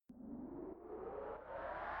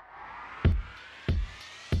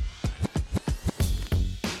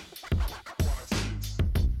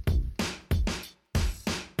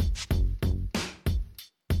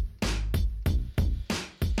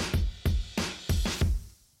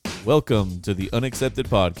Welcome to the Unaccepted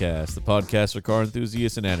Podcast, the podcast for car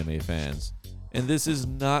enthusiasts and anime fans. And this is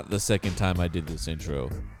not the second time I did this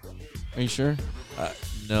intro. Are you sure?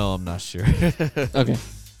 No, I'm not sure. Okay.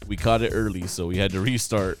 We caught it early, so we had to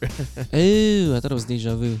restart. Oh, I thought it was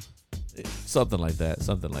deja vu. Something like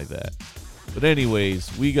that. But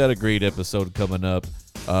anyways, we got a great episode coming up.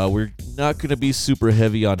 We're not going to be super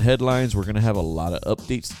heavy on headlines. We're going to have a lot of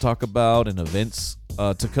updates to talk about and events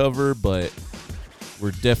to cover, but we're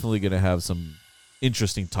definitely going to have some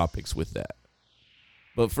interesting topics with that.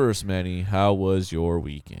 But first, Manny, how was your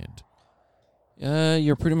weekend?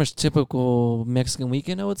 You're pretty much typical Mexican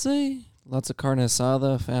weekend, I would say. Lots of carne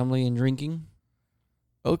asada, family, and drinking.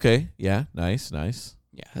 Okay, yeah, nice.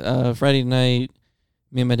 Yeah. Friday night,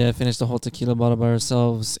 me and my dad finished the whole tequila bottle by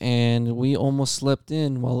ourselves, and we almost slept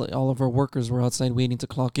in while all of our workers were outside waiting to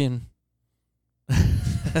clock in.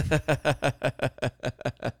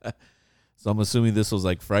 So I'm assuming this was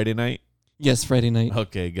like Friday night? Yes, Friday night.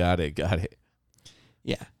 Okay, got it.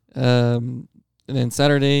 Yeah. And then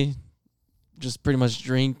Saturday, just pretty much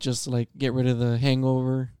drink, just to, like, get rid of the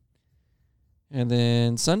hangover. And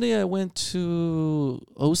then Sunday, I went to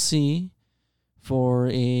OC for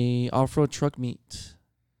a off-road truck meet.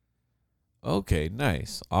 Okay,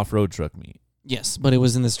 nice. Off-road truck meet. Yes, but it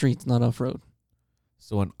was in the streets, not off-road.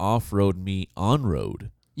 So an off-road meet on-road.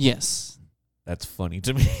 Yes. That's funny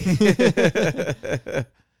to me.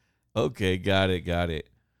 Okay, got it.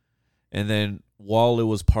 And then while it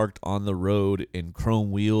was parked on the road in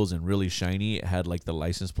chrome wheels and really shiny, it had like the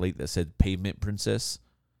license plate that said Pavement Princess.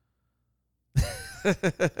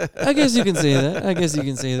 I guess you can say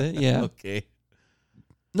that. Yeah. Okay.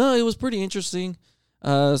 No, it was pretty interesting.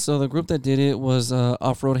 So the group that did it was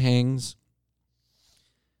Off-Road Hangs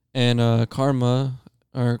and Karma.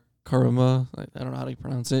 I don't know how to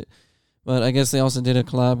pronounce it. But I guess they also did a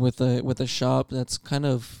collab with a shop that's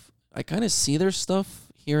I kind of see their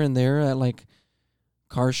stuff here and there at like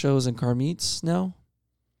car shows and car meets now.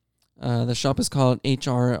 The shop is called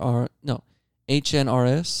HNRS.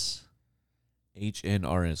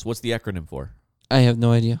 HNRS. What's the acronym for? I have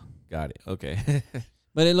no idea. Got it. Okay.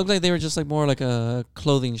 But it looked like they were just like more like a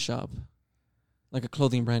clothing shop. Like a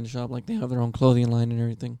clothing brand shop. Like they have their own clothing line and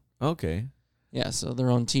everything. Okay. Yeah, so their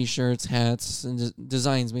own T-shirts, hats, and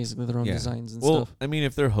designs, basically their own designs and stuff. I mean,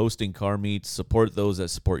 if they're hosting car meets, support those that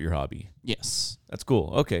support your hobby. Yes. That's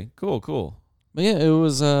cool. Okay, cool. But yeah, it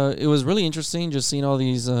was really interesting just seeing all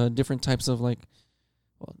these different types of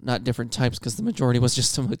not different types because the majority was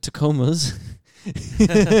just some Tacomas.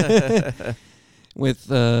 With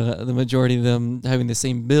the majority of them having the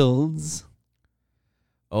same builds.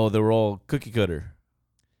 Oh, they were all cookie cutter.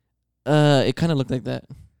 It kind of looked like that.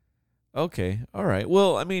 Okay, all right.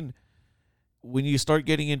 Well, I mean, when you start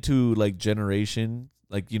getting into like generation,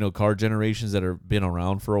 like, car generations that have been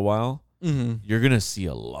around for a while, you're going to see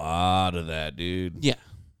a lot of that, dude. Yeah.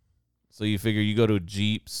 So you figure you go to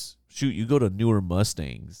Jeeps, you go to newer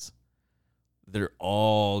Mustangs, they're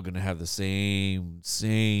all going to have the same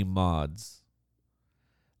mods.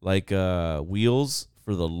 Like wheels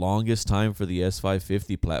for the longest time for the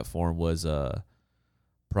S550 platform was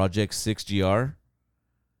Project 6GR.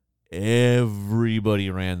 Everybody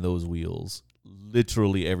ran those wheels.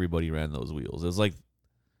 Literally everybody ran those wheels. It was like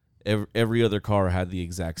every other car had the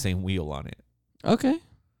exact same wheel on it. Okay.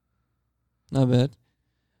 Not bad.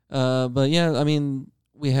 But yeah, I mean,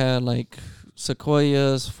 we had like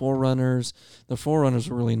Sequoias, Forerunners. The Forerunners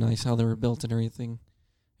were really nice, how they were built and everything.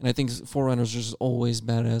 And I think Forerunners are just always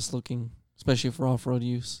badass looking, especially for off-road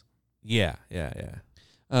use. Yeah.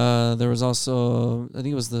 There was also, I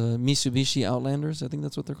think it was the Mitsubishi Outlanders. I think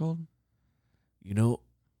that's what they're called.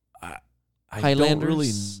 I don't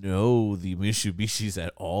really know the Mitsubishis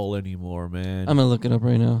at all anymore, man. I'm going to look it up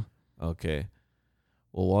right now. Okay.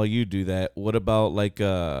 Well, while you do that, what about like,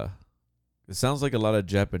 it sounds like a lot of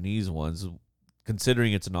Japanese ones,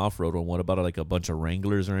 considering it's an off-road one. What about like a bunch of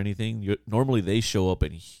Wranglers or anything? Normally they show up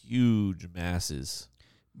in huge masses.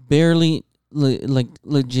 Barely,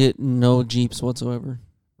 legit no Jeeps whatsoever.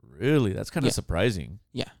 Really? That's kind of surprising.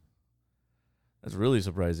 Yeah. That's really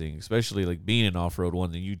surprising, especially like being an off-road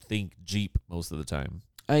one that you'd think Jeep most of the time.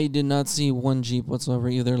 I did not see one Jeep whatsoever,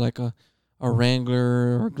 either like a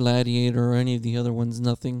Wrangler or Gladiator or any of the other ones,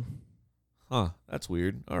 nothing. Huh, that's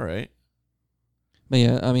weird. All right. But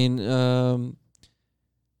yeah, I mean, and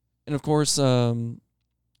of course, there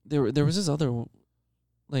was this other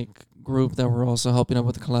like group that were also helping out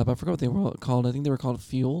with the collab. I forgot what they were called. I think they were called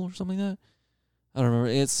Fuel or something like that. I don't remember.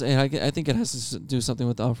 I think it has to do something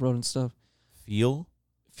with off-road and stuff. Fuel?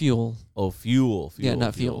 Oh, fuel. Yeah,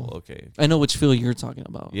 not fuel. Okay. I know which fuel you're talking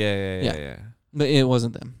about. Yeah. But it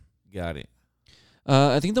wasn't them. Got it.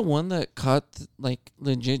 I think the one that caught like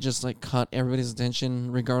legit just like caught everybody's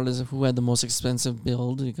attention, regardless of who had the most expensive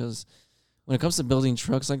build, because when it comes to building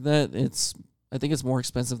trucks like that, I think it's more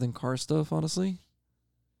expensive than car stuff, honestly.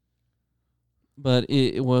 But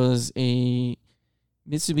it was a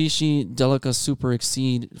Mitsubishi Delica Super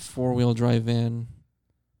Exceed 4-wheel drive van.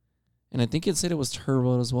 And I think it said it was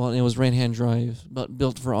turbo as well. And it was right-hand drive, but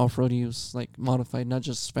built for off-road use, like modified, not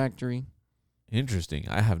just factory. Interesting.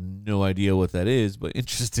 I have no idea what that is, but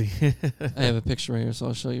interesting. I have a picture right here, so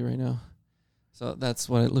I'll show you right now. So that's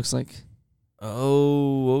what it looks like.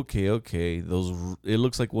 Oh, okay. It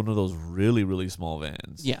looks like one of those really, really small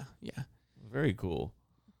vans. Yeah. Very cool.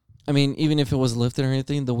 I mean, even if it was lifted or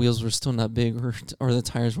anything, the wheels were still not big, or the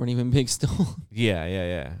tires weren't even big still.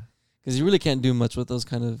 Yeah. Because you really can't do much with those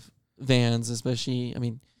kind of vans, especially, I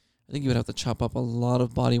mean, I think you would have to chop up a lot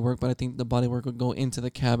of body work, but I think the body work would go into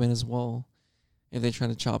the cabin as well if they try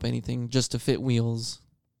to chop anything just to fit wheels.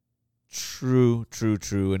 True.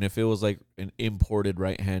 And if it was like an imported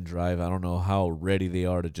right-hand drive, I don't know how ready they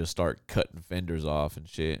are to just start cutting fenders off and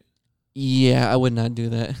shit. Yeah, I would not do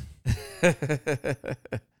that.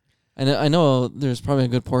 I know there's probably a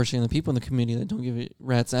good portion of the people in the community that don't give a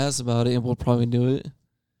rat's ass about it and will probably do it.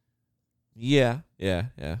 Yeah.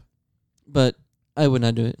 But I would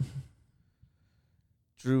not do it.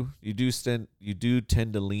 True. You do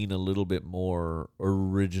tend to lean a little bit more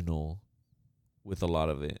original with a lot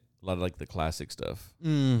of it. A lot of like the classic stuff.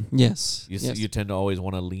 Yes. You tend to always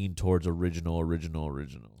want to lean towards original.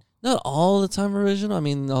 Not all the time original. I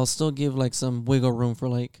mean, I'll still give like some wiggle room for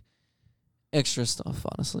like extra stuff,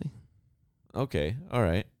 honestly. Okay. All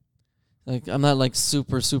right. Like, I'm not like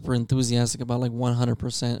super enthusiastic about like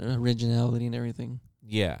 100% originality and everything.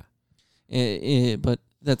 Yeah. But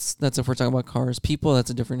that's if we're talking about cars. People,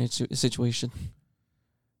 that's a different situation.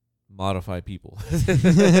 Modify people.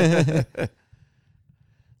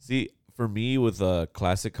 See, for me with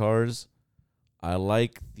classic cars, I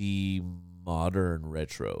like the modern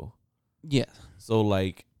retro. Yeah. So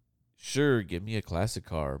like, sure, give me a classic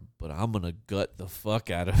car, but I'm going to gut the fuck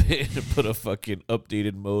out of it and put a fucking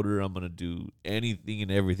updated motor. I'm going to do anything and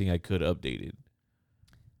everything I could updated.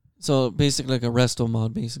 So basically like a resto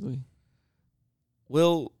mod, basically.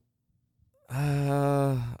 Well,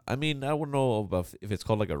 I mean, I don't know about if it's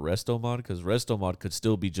called like a resto mod, because resto mod could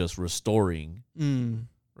still be just restoring,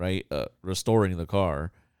 right? Restoring the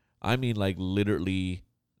car. I mean, like literally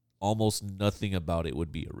almost nothing about it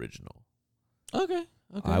would be original. Okay.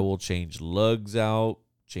 I will change lugs out,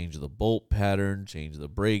 change the bolt pattern, change the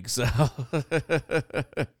brakes out.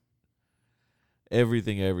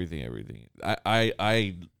 everything.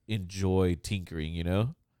 I enjoy tinkering, you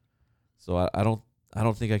know? So I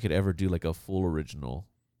don't think I could ever do like a full original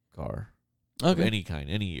car. Of any kind,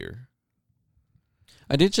 any year.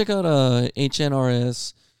 I did check out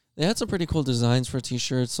HNRS. They had some pretty cool designs for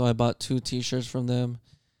t-shirts, so I bought 2 t-shirts from them.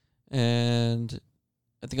 And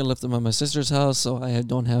I think I left them at my sister's house, so I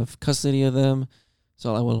don't have custody of them.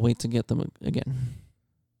 So I will wait to get them again.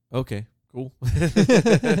 Okay, cool.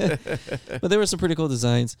 But there were some pretty cool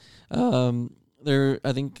designs. I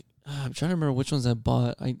think I'm trying to remember which ones I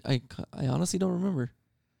bought. I honestly don't remember.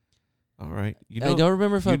 All right. I don't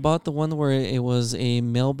remember if I bought the one where it was a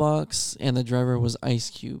mailbox and the driver was Ice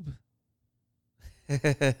Cube. No,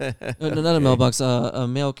 not a mailbox, a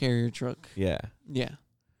mail carrier truck. Yeah. Yeah.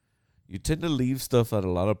 You tend to leave stuff at a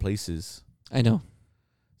lot of places. I know.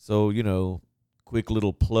 So, quick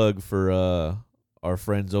little plug for our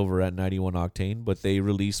friends over at 91 Octane, but they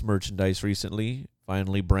released merchandise recently,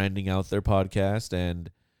 finally branding out their podcast,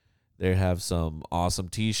 and they have some awesome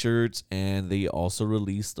t-shirts, and they also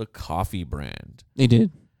released a coffee brand. They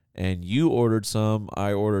did. And you ordered some,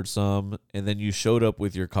 I ordered some, and then you showed up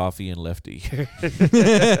with your coffee and left it here.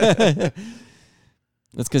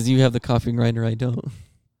 That's because you have the coffee grinder, I don't.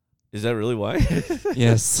 Is that really why?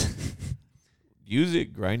 Yes. Use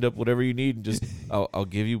it, grind up whatever you need, and just I'll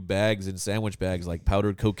give you bags and sandwich bags like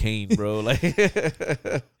powdered cocaine, bro. Like,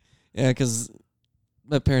 yeah, because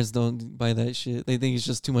my parents don't buy that shit. They think it's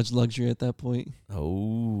just too much luxury at that point.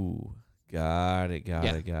 Oh, got it.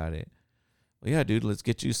 Well, yeah, dude, let's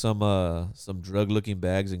get you some drug-looking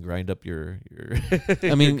bags and grind up your.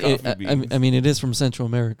 I mean, your coffee beans. I mean, it is from Central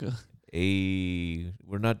America. Hey,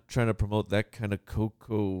 we're not trying to promote that kind of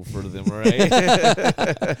cocoa for them, right?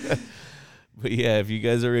 But yeah, if you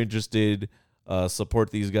guys are interested,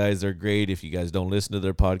 support these guys. They're great. If you guys don't listen to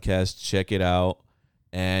their podcast, check it out.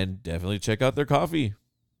 And definitely check out their coffee.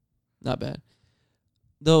 Not bad.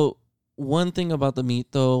 Though, one thing about the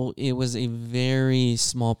meet, though, it was a very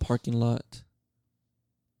small parking lot.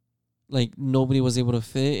 Like, nobody was able to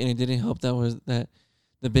fit, and it didn't help that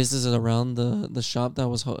the businesses around the shop that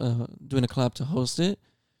was doing a collab to host it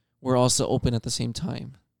were also open at the same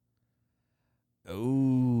time.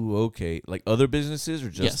 Oh, okay. Like other businesses or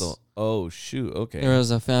just Yes. oh, shoot. Okay. There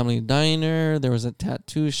was a family diner. There was a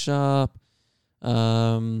tattoo shop.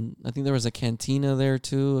 I think there was a cantina there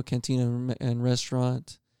too, a cantina and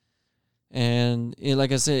restaurant. And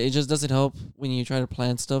like I said, it just doesn't help when you try to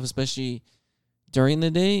plan stuff, especially during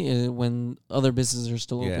the day when other businesses are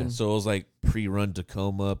still Yeah. open. So it was like pre-run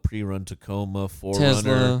Tacoma,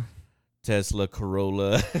 4Runner, Tesla,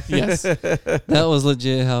 Corolla. Yes. That was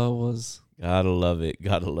legit how it was. Gotta love it.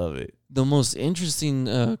 Gotta love it. The most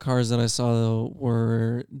interesting cars that I saw, though,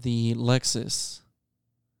 were the Lexus.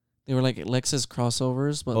 They were like Lexus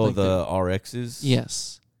crossovers. But Oh, like the RXs?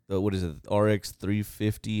 yes. What is it? RX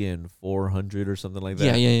 350 and 400 or something like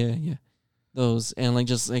that? Yeah. Those. And like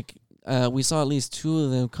just like we saw at least two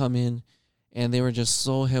of them come in, and they were just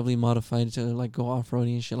so heavily modified to like go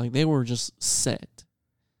off-roading and shit. Like they were just set.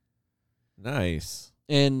 Nice.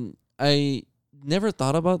 And I never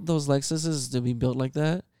thought about those Lexuses to be built like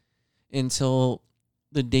that until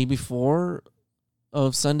the day before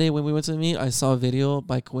of Sunday when we went to the meet. I saw a video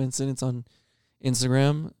by coincidence on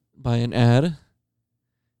Instagram by an ad.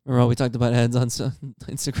 Remember how we talked about ads on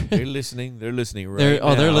Instagram? They're listening. They're listening right They're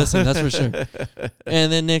now. listening, that's for sure.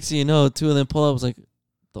 And then next thing you know, two of them pull up. I was like,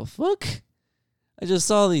 the fuck? I just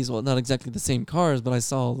saw these. Well, not exactly the same cars, but I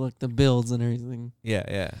saw like the builds and everything.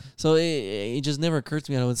 Yeah. So it just never occurred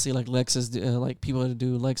to me I would see like Lexus, like people to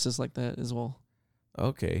do Lexus like that as well.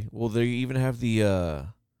 Okay. Well, they even have the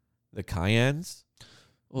Cayennes.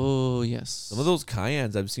 Oh, yes. Some of those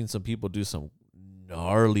Cayennes, I've seen some people do some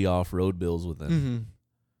gnarly off-road builds with them. Mm-hmm.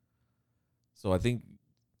 So I think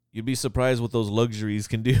you'd be surprised what those luxuries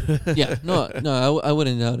can do. Yeah, no, I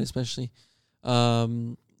wouldn't doubt it, especially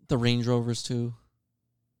the Range Rovers too.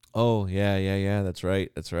 Oh, yeah. That's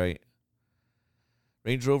right.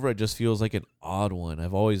 Range Rover, it just feels like an odd one.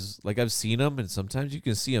 I've seen them, and sometimes you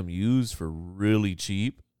can see them used for really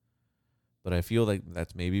cheap. But I feel like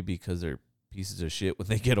that's maybe because they're pieces of shit when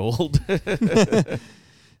they get old.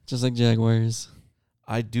 Just like Jaguars.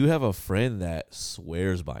 I do have a friend that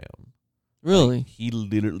swears by them. Really? Like, he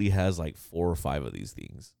literally has like 4 or 5 of these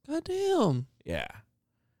things. God damn. Yeah.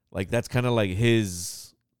 Like that's kind of like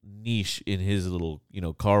his niche in his little,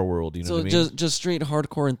 car world, you know what I mean? Just straight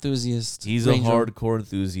hardcore enthusiast. He's Range a Rover. hardcore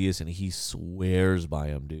enthusiast and he swears by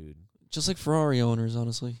them, dude. Just like Ferrari owners,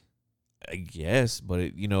 honestly. I guess, but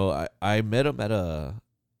I met him at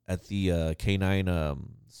the K9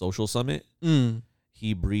 social summit.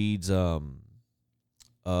 He breeds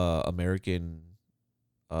American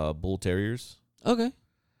bull terriers. Okay.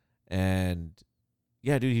 And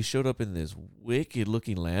yeah, dude, he showed up in this wicked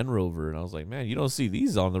looking Land Rover, and I was like, man, you don't see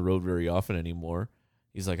these on the road very often anymore.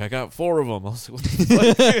 He's like, I got 4 of them. I was like,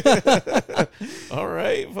 what the fuck? All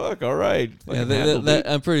right. Yeah, Fucking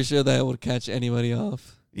I'm pretty sure that would catch anybody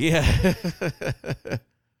off. Yeah.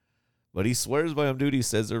 But he swears by them, dude. He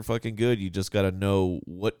says they're fucking good. You just got to know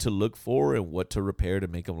what to look for and what to repair to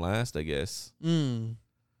make them last, I guess.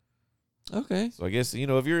 Okay. So I guess,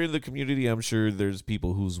 if you're in the community, I'm sure there's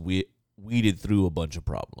people who's weeded through a bunch of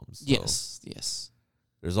problems. So Yes.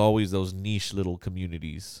 there's always those niche little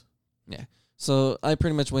communities. Yeah. So I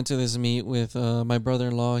pretty much went to this meet with my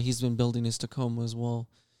brother-in-law. He's been building his Tacoma as well.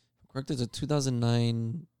 Correct, it's a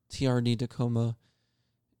 2009 TRD Tacoma.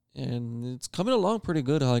 And it's coming along pretty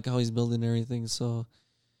good, like how he's building everything. So,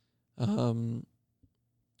 and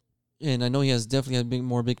I know he has definitely had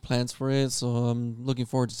more big plans for it. So I'm looking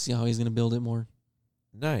forward to see how he's gonna build it more.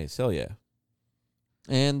 Nice. Hell yeah.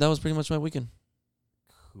 And that was pretty much my weekend.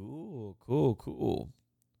 Cool.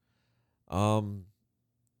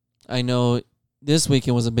 I know this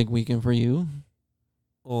weekend was a big weekend for you.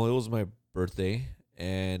 Well, it was my birthday,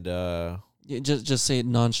 and Yeah, just say it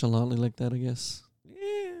nonchalantly like that, I guess.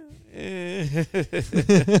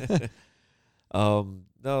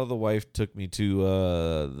 No, the wife took me to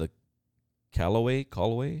the Callaway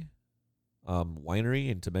winery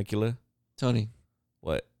in Temecula. Tony,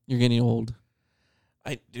 What? you're getting old.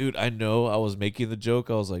 I know. I was making the joke.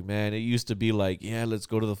 I was like, man, it used to be like, yeah, let's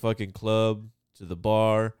go to the fucking club, to the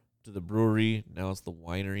bar, to the brewery. Now it's the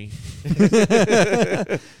winery.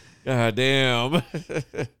 God damn.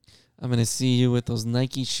 I'm going to see you with those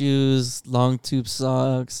Nike shoes, long tube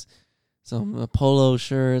socks, some polo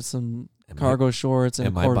shirts, some cargo shorts, and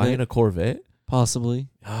Am a I Corvette. buying a Corvette? Possibly.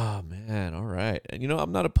 Oh, man. All right. And,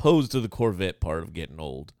 I'm not opposed to the Corvette part of getting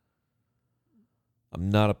old. I'm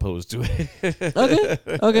not opposed to it.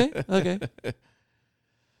 Okay.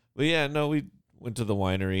 But yeah, no, we went to the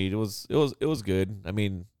winery. It was good. I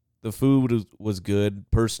mean, the food was good.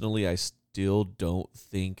 Personally, I still don't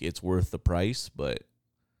think it's worth the price, but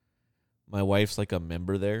my wife's like a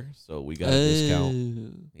member there, so we got a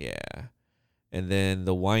discount. Yeah. And then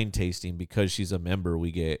the wine tasting, because she's a member,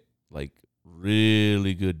 we get like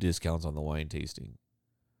really good discounts on the wine tasting.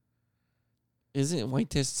 Isn't wine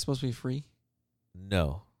tasting supposed to be free?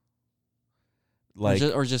 No. Like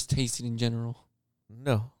or just tasting in general?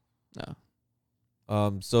 No.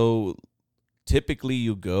 No. So typically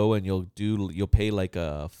you go and you'll pay like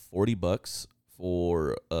 $40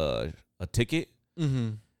 for a ticket.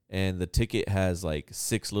 Mm-hmm. And the ticket has like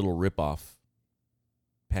 6 little rip-off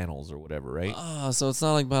panels or whatever, right? So it's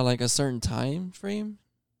not like by like a certain time frame?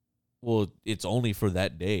 Well, it's only for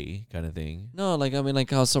that day kind of thing. No, like I mean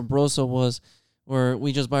like how Sabroso was, where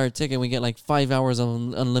we just buy our ticket and we get like 5 hours of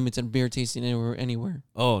unlimited beer tasting anywhere.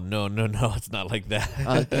 Oh, no. It's not like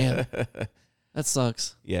that. Damn. That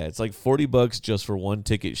sucks. Yeah, it's like $40 just for one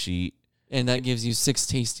ticket sheet. And that gives you 6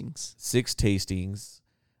 tastings. 6 tastings.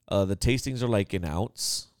 The tastings are like an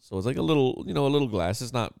ounce. So it's like a little glass.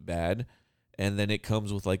 It's not bad. And then it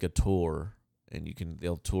comes with like a tour, and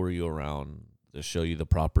they'll tour you around to show you the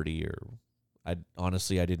property. Or I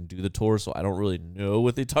didn't do the tour, so I don't really know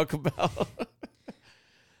what they talk about.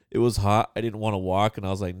 It was hot. I didn't want to walk, and I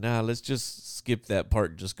was like, nah, let's just skip that part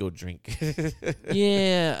and just go drink.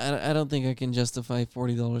 Yeah, I don't think I can justify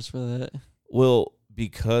 $40 for that. Well,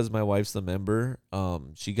 because my wife's the member,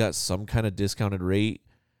 she got some kind of discounted rate.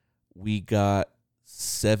 We got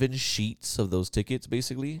 7 sheets of those tickets,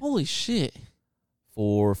 basically. Holy shit.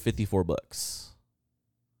 For $54.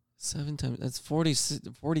 7 times. That's 42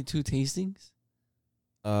 tastings?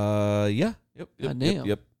 Yeah. Yep. God damn.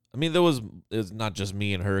 Yep. I mean, it was not just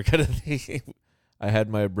me and her kind of thing. I had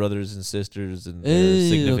my brothers and sisters and their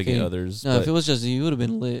significant others. No, if it was just you, would have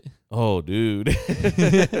been lit. Oh, dude.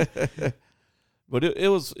 But it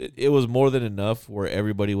was more than enough where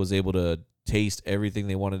everybody was able to taste everything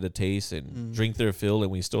they wanted to taste and drink their fill,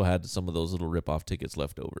 and we still had some of those little rip-off tickets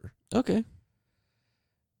left over. Okay.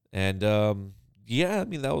 And, yeah, I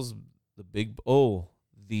mean, that was the big... Oh,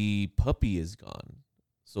 the puppy is gone.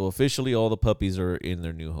 So officially all the puppies are in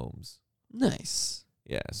their new homes. Nice.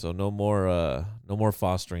 Yeah, so no more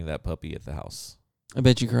fostering that puppy at the house. I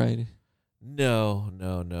bet you cried. No.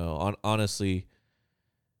 Honestly,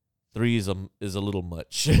 3 is a little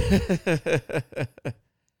much.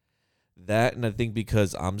 That, and I think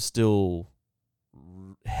because I'm still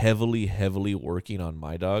heavily working on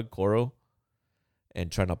my dog, Coro, and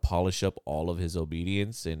trying to polish up all of his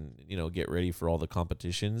obedience and, get ready for all the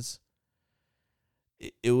competitions.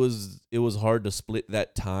 It was hard to split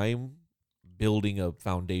that time building a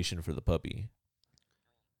foundation for the puppy.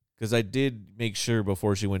 Because I did make sure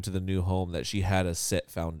before she went to the new home that she had a set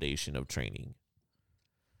foundation of training.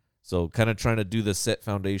 So kind of trying to do the set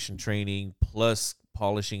foundation training plus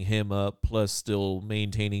polishing him up plus still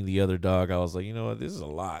maintaining the other dog. I was like, you know what? This is a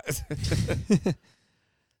lot. This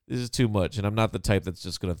is too much. And I'm not the type that's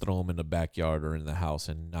just going to throw them in the backyard or in the house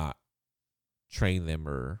and not train them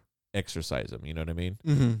or exercise them. You know what I mean?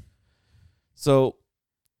 Mm-hmm. So,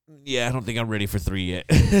 yeah, I don't think I'm ready for 3 yet.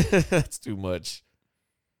 That's too much.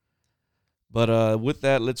 But with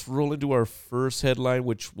that, let's roll into our first headline,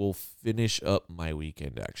 which will finish up my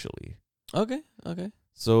weekend, actually. Okay.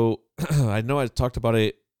 So I know I talk about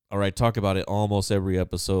it almost every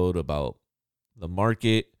episode about the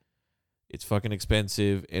market. It's fucking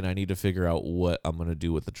expensive, and I need to figure out what I'm going to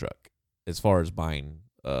do with the truck as far as buying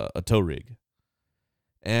a tow rig.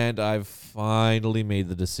 And I've finally made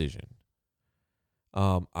the decision.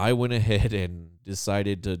 I went ahead and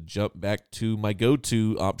decided to jump back to my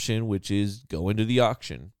go-to option, which is going to the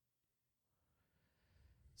auction.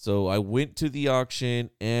 So I went to the auction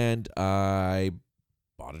and I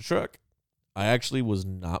bought a truck. I actually was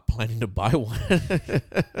not planning to buy one.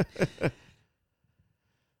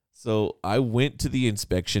 So I went to the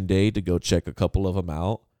inspection day to go check a couple of them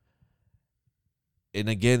out. And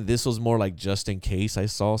again, this was more like just in case I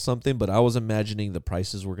saw something, but I was imagining the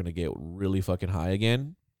prices were going to get really fucking high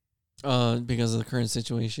again. Because of the current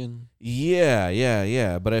situation.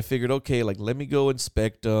 Yeah. But I figured, okay, like let me go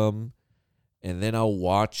inspect them and then I'll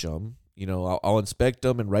watch them. I'll inspect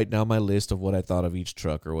them and write down my list of what I thought of each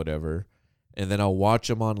truck or whatever. And then I'll watch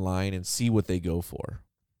them online and see what they go for.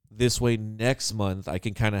 This way, next month, I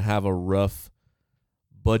can kind of have a rough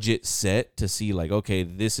budget set to see like, okay,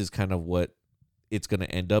 this is kind of what it's going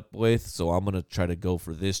to end up with. So I'm going to try to go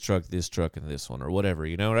for this truck, and this one or whatever,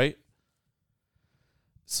 right?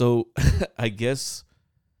 So I guess,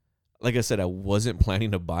 like I said, I wasn't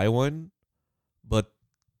planning to buy one, but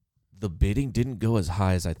the bidding didn't go as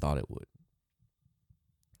high as I thought it would.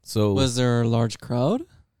 So was there a large crowd?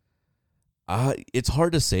 It's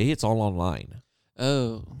hard to say. It's all online.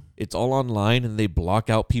 Oh. It's all online, and they block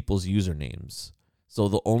out people's usernames. So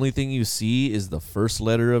the only thing you see is the first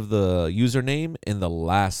letter of the username and the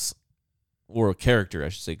last, or a character, I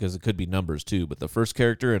should say, because it could be numbers too, but the first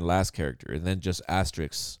character and last character, and then just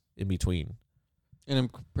asterisks in between. And I'm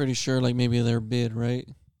pretty sure, like, maybe their bid, right?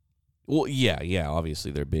 Well, yeah,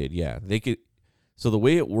 obviously their bid, yeah. They could. So the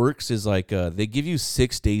way it works is like they give you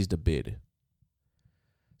 6 days to bid.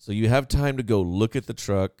 So you have time to go look at the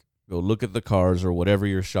truck, go look at the cars or whatever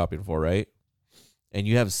you're shopping for, right? And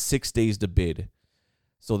you have 6 days to bid.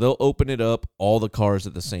 So they'll open it up, all the cars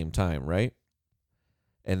at the same time, right?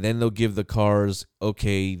 And then they'll give the cars,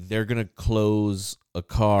 okay, they're going to close a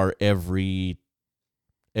car every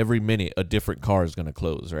minute. A different car is going to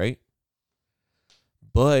close, right?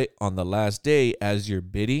 But on the last day, as you're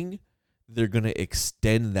bidding, they're going to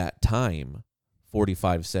extend that time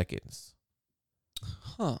 45 seconds.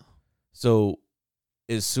 Huh. So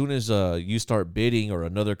as soon as you start bidding or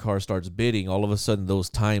another car starts bidding, all of a sudden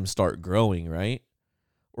those times start growing, right?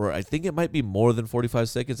 Or I think it might be more than 45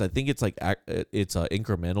 seconds. I think it's like it's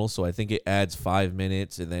incremental. So I think it adds 5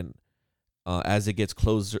 minutes, and then as it gets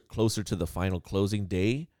closer to the final closing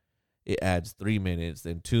day, it adds 3 minutes,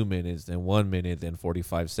 then 2 minutes, then 1 minute, then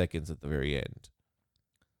 45 seconds at the very end.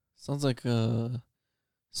 Sounds like a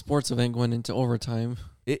sports event going into overtime.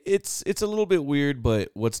 It's a little bit weird, but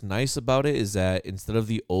what's nice about it is that instead of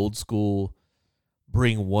the old school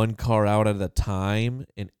bring one car out at a time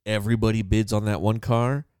and everybody bids on that one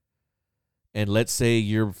car, and let's say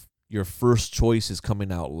your first choice is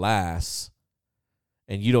coming out last,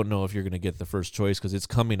 and you don't know if you're going to get the first choice because it's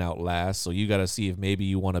coming out last, so you got to see if maybe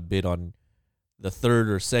you want to bid on the third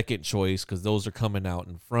or second choice because those are coming out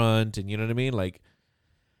in front, and you know what I mean? Like,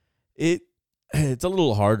 it's a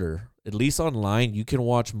little harder. At least online, you can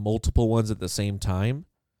watch multiple ones at the same time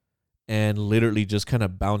and literally just kind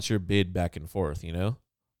of bounce your bid back and forth, you know?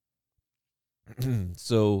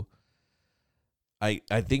 So I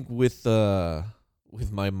think with my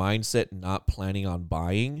mindset not planning on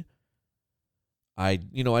buying, I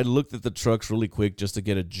looked at the trucks really quick just to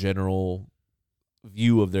get a general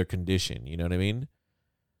view of their condition, you know what I mean?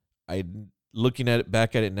 Looking at it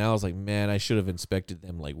back at it now, I was like, man, I should have inspected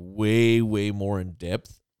them like way, way more in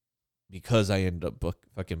depth because I ended up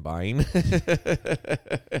fucking buying.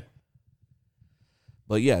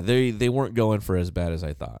 But yeah, they weren't going for as bad as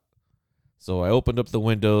I thought. So I opened up the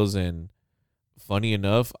windows, and funny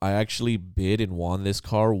enough, I actually bid and won this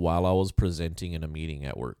car while I was presenting in a meeting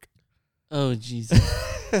at work. Oh, Jesus.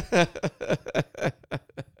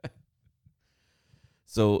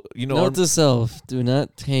 So, Note to self, do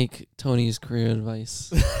not take Tony's career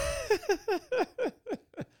advice.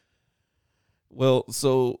 Well,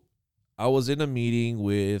 so I was in a meeting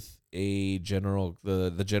with the general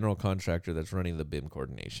contractor that's running the BIM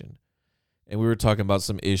coordination. And we were talking about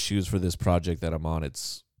some issues for this project that I'm on.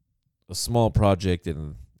 It's a small project,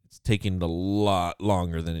 and it's taking a lot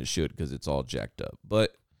longer than it should because it's all jacked up.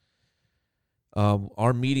 But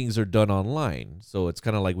our meetings are done online. So it's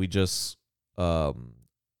kind of like we just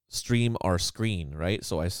stream our screen, right?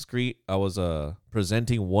 So I was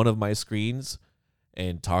presenting one of my screens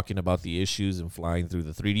and talking about the issues and flying through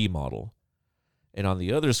the 3D model. And on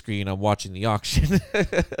the other screen, I'm watching the auction.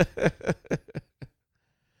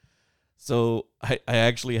 So I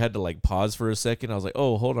actually had to like pause for a second. I was like,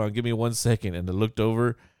 oh, hold on, give me 1 second. And I looked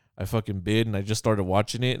over, I fucking bid, and I just started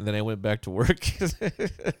watching it, and then I went back to work.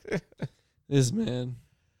 This man.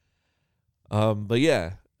 But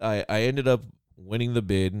yeah, I ended up winning the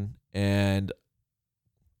bid, and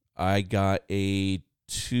I got a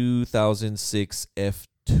 2006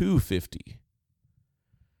 F250.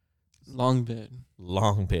 Long bid.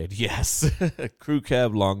 Long bid, yes. Crew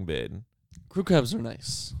cab long bid. Crew cabs are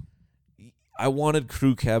nice. I wanted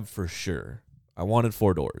crew cab for sure. I wanted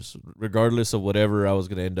 4 doors. Regardless of whatever I was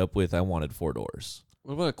going to end up with, I wanted 4 doors.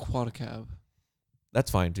 What about a quad cab?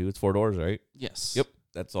 That's fine too. It's 4 doors, right? Yes. Yep.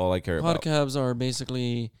 That's all I care about. Quad cabs are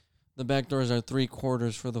basically, the back doors are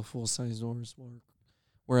 3/4 for the full size doors.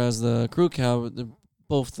 Whereas the crew cab,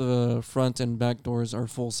 both the front and back doors are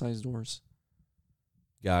full size doors.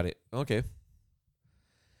 Got it. Okay.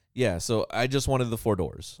 Yeah, so I just wanted the 4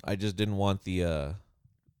 doors. I just didn't want the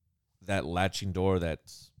that latching door that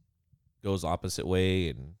goes opposite way,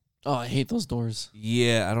 and Oh, I hate those doors.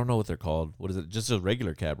 yeah, I don't know what they're called. What is it? Just a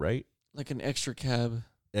regular cab, right? Like an extra cab.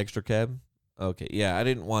 Extra cab? Okay. Yeah, I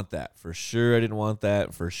didn't want that. For sure I didn't want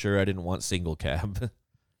that. For sure I didn't want single cab.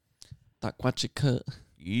 Taquachica.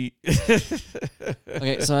 Okay,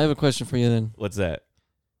 Okay, so I have a question for you then. what's that?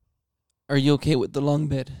 Are you okay with the long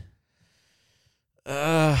bed?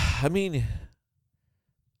 I mean,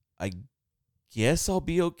 I guess I'll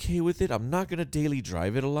be okay with it. I'm not gonna daily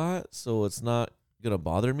drive it a lot, so it's not gonna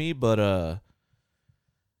bother me. But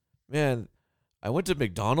man, I went to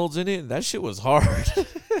McDonald's in it, and that shit was hard.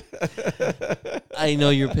 I know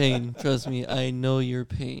your pain. Trust me, I know your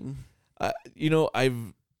pain. I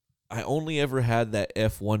only ever had that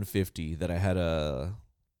F-150 that I had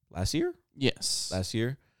last year. Yes. Last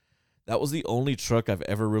year, that was the only truck I've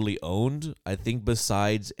ever really owned. I think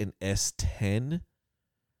besides an S10.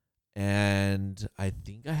 And I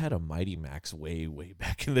think I had a Mighty Max way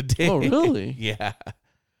back in the day. Oh, really? Yeah.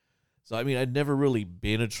 So, I mean, I'd never really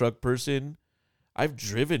been a truck person. I've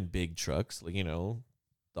driven big trucks, like, the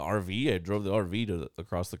RV. I drove the RV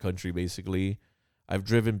across the country, basically. I've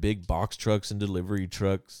driven big box trucks and delivery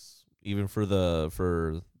trucks, even for the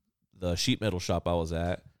sheet metal shop I was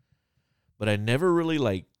at. But I never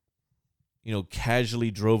really,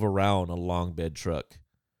 casually drove around a long bed truck.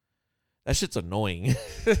 That shit's annoying.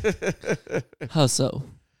 How so?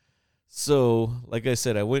 So, like I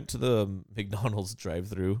said, I went to the McDonald's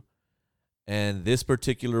drive-thru, and this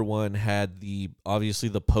particular one had obviously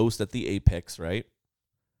the post at the apex, right?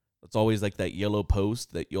 It's always like that yellow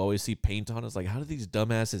post that you always see paint on. It's like, how do these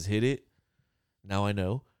dumbasses hit it? Now I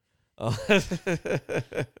know.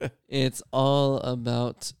 It's all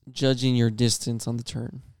about judging your distance on the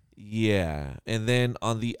turn. Yeah, and then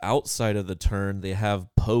on the outside of the turn, they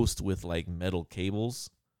have posts with like metal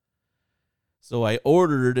cables. So I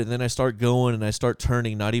ordered, and then I start going, and I start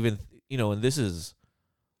turning, not even, and this is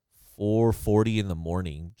 4:40 in the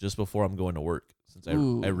morning, just before I'm going to work, since I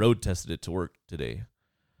road tested it to work today.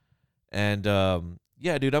 And,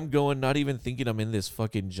 yeah, dude, I'm going, not even thinking I'm in this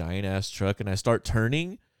fucking giant-ass truck, and I start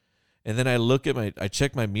turning, and then I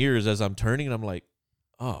check my mirrors as I'm turning, and I'm like,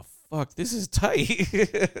 oh, fuck, this is tight.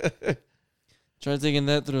 Try taking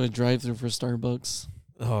that through a drive-thru for Starbucks.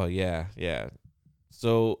 Oh, yeah.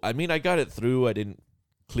 So, I mean, I got it through. I didn't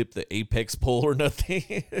clip the apex pole or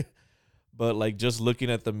nothing. But, like, just looking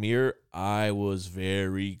at the mirror, I was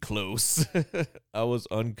very close. I was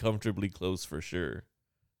uncomfortably close for sure.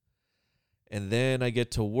 And then I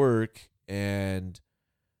get to work, and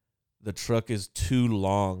the truck is too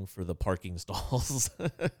long for the parking stalls.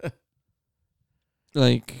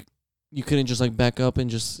 Like, you couldn't just, like, back up and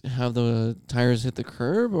just have the tires hit the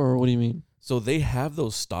curb, or what do you mean? So they have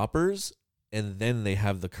those stoppers, and then they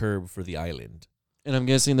have the curb for the island. And I'm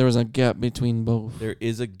guessing there was a gap between both. There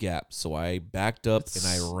is a gap, so I backed up and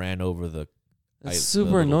I ran over the. That's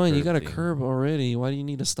super annoying. You got a thing. curb already. Why do you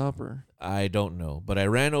need a stopper? I don't know, but I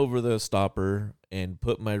ran over the stopper and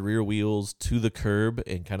put my rear wheels to the curb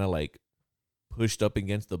and kind of like pushed up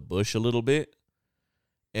against the bush a little bit,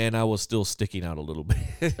 and I was still sticking out a little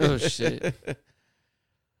bit. Oh shit!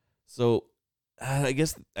 So, I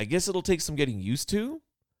guess it'll take some getting used to.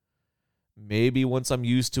 Maybe once I'm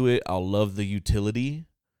used to it, I'll love the utility.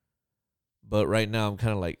 But right now, I'm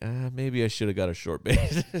kind of like, maybe I should have got a short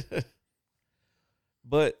bed.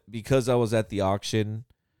 But because I was at the auction,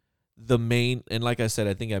 and like I said,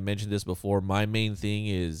 I think I mentioned this before, my main thing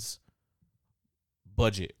is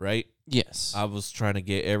budget, right? Yes. I was trying to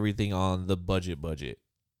get everything on the budget.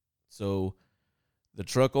 So the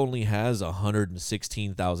truck only has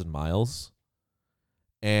 116,000 miles.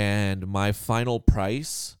 And my final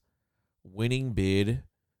price, winning bid,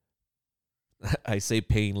 I say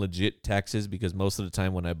paying legit taxes because most of the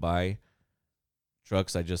time when I buy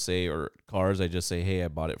trucks, I just say, or cars, I just say, hey, I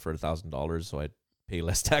bought it for $1,000, so I pay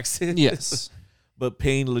less taxes. Yes. But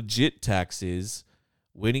paying legit taxes,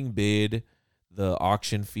 winning bid, the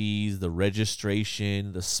auction fees, the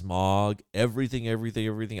registration, the smog, everything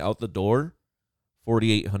out the door,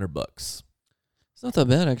 $4,800. It's not that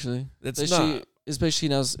bad, actually. Especially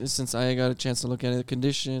now since I got a chance to look at it, the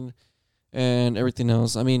condition and everything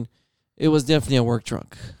else. I mean, it was definitely a work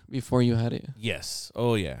truck before you had it. Yes.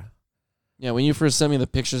 Oh, yeah. Yeah, when you first sent me the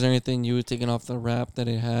pictures and everything, you were taking off the wrap that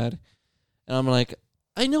it had. And I'm like,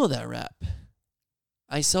 I know that wrap.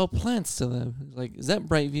 I sell plants to them. Like, is that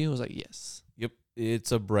Brightview? I was like, yes. Yep.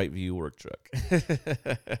 It's a Brightview work truck.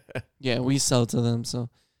 Yeah, we sell to them. So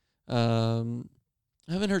I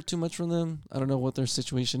haven't heard too much from them. I don't know what their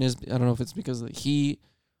situation is. I don't know if it's because of the heat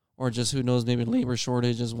or just who knows, maybe labor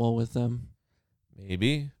shortage as well with them.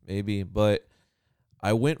 Maybe. But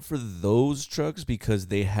I went for those trucks because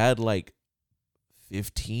they had like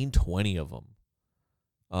 15, 20 of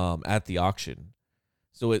them at the auction.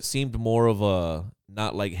 So it seemed more of a,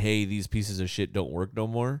 not like, hey, these pieces of shit don't work no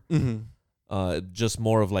more. Mm-hmm. Just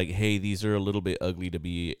more of like, hey, these are a little bit ugly to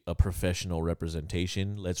be a professional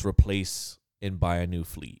representation. Let's replace and buy a new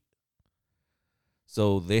fleet.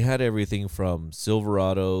 So they had everything from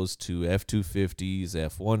Silverados to F-250s,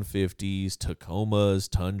 F-150s, Tacomas,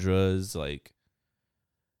 Tundras, like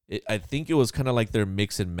I think it was kind of like their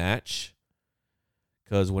mix and match.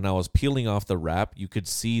 Because when I was peeling off the wrap, you could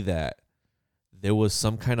see that there was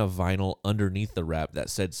some kind of vinyl underneath the wrap that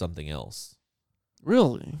said something else.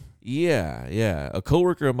 Really? Yeah, yeah. A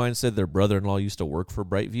coworker of mine said their brother-in-law used to work for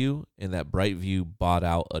Brightview, and that Brightview bought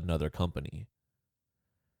out another company.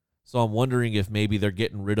 So I'm wondering if maybe they're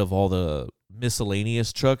getting rid of all the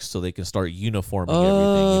miscellaneous trucks so they can start uniforming everything.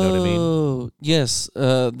 You know what I mean? Oh, yes.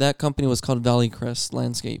 That company was called Valley Crest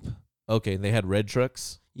Landscape. Okay, and they had red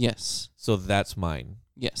trucks? Yes. So that's mine.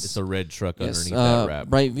 Yes. It's a red truck Yes. underneath that wrap.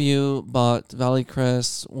 Brightview bought Valley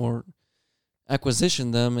Crest or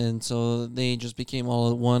acquisitioned them, and so they just became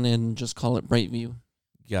all at one and just call it Brightview.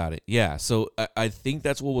 Got it. Yeah. So I think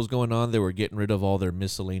that's what was going on. They were getting rid of all their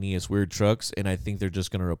miscellaneous weird trucks, and I think they're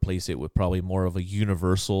just going to replace it with probably more of a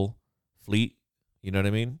universal fleet. You know what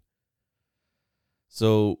I mean?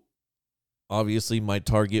 So obviously my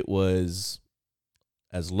target was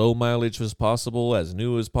as low mileage as possible, as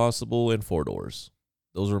new as possible, and 4 doors.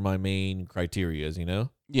 Those were my main criterias, you know?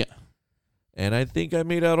 Yeah. And I think I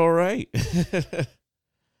made out all right.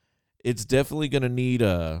 It's definitely going to need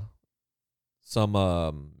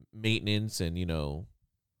some maintenance and,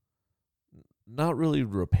 not really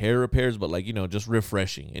repairs, but like, just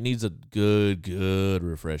refreshing. It needs a good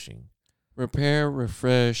refreshing. Repair,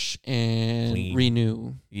 refresh, and Clean.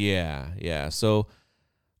 renew. Yeah. So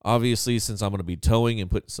obviously, since I'm going to be towing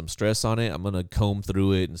and putting some stress on it, I'm going to comb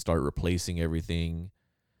through it and start replacing everything.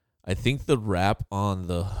 I think the wrap on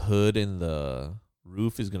the hood and the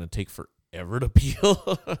roof is going to take forever to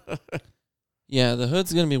peel. Yeah, the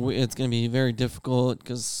hood's gonna be very difficult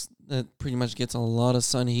because that pretty much gets a lot of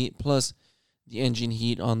sun heat plus the engine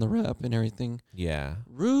heat on the wrap and everything. Yeah.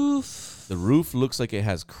 Roof. The roof looks like it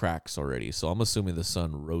has cracks already, so I'm assuming the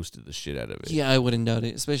sun roasted the shit out of it. Yeah, I wouldn't doubt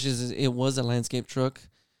it, especially as it was a landscape truck.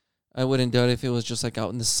 I wouldn't doubt if it was just like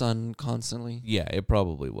out in the sun constantly. Yeah, it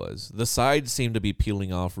probably was. The sides seem to be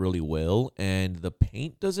peeling off really well, and the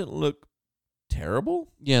paint doesn't look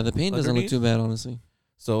terrible. Yeah, the paint doesn't look Underneath? too bad, honestly.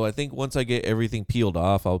 So I think once I get everything peeled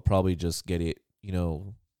off, I'll probably just get it,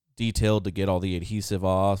 detailed to get all the adhesive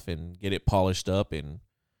off and get it polished up. And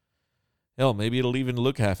hell, maybe it'll even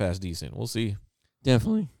look half-ass decent. We'll see.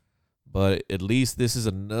 Definitely. But at least this is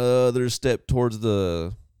another step towards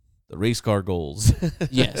the race car goals.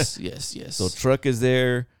 Yes. So truck is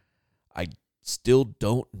there. I still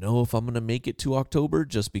don't know if I'm going to make it to October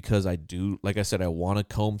just because I do, like I said, I want to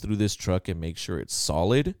comb through this truck and make sure it's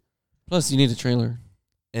solid. Plus, you need a trailer.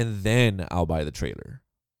 And then I'll buy the trailer.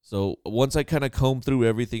 So once I kind of comb through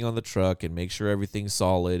everything on the truck and make sure everything's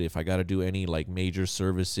solid, if I got to do any like major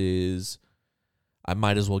services, I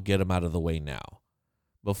might as well get them out of the way now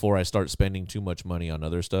before I start spending too much money on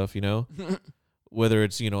other stuff, Whether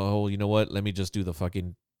it's, oh, you know what? Let me just do the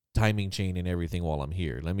fucking timing chain and everything while I'm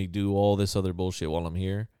here. Let me do all this other bullshit while I'm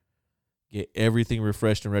here. Get everything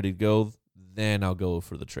refreshed and ready to go. Then I'll go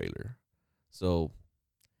for the trailer. So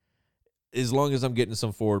as long as I'm getting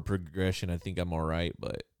some forward progression, I think I'm all right,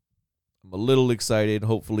 but I'm a little excited.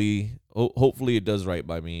 Hopefully it does right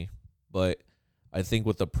by me, but I think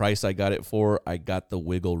with the price I got it for, I got the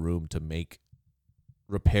wiggle room to make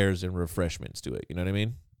repairs and refreshments to it. You know what I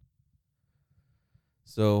mean?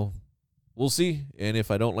 So we'll see. And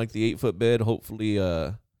if I don't like the 8-foot bed, hopefully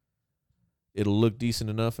it'll look decent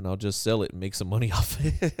enough and I'll just sell it and make some money off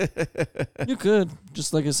it. You could,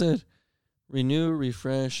 just like I said. Renew,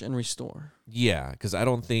 refresh, and restore. Yeah, because I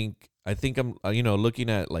think I'm, looking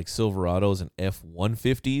at like Silverados and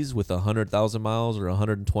F-150s with 100,000 miles or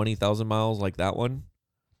 120,000 miles like that one.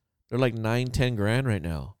 They're like $9-10 grand right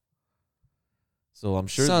now. So I'm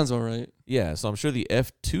sure. Sounds all right. Yeah, so I'm sure the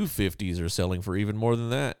F-250s are selling for even more than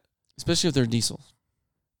that. Especially if they're diesel.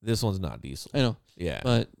 This one's not diesel. I know. Yeah.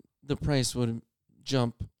 But the price would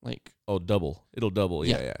jump like. Oh, double. It'll double.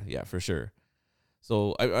 Yeah, for sure.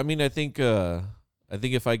 So I think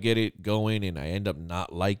if I get it going and I end up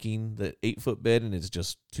not liking the 8-foot bed and it's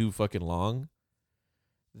just too fucking long,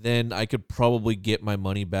 then I could probably get my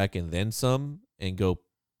money back and then some and go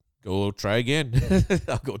try again.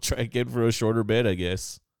 I'll go try again for a shorter bed, I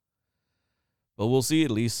guess. But we'll see.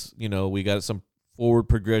 At least we got some forward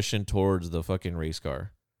progression towards the fucking race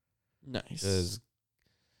car. Nice. Because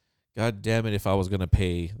God damn it, if I was going to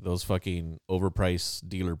pay those fucking overpriced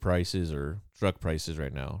dealer prices or truck prices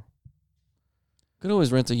right now. Could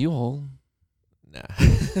always rent a U-Haul. Nah.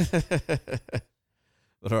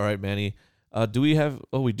 But all right, Manny.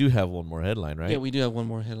 We do have one more headline, right? Yeah, we do have one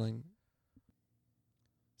more headline.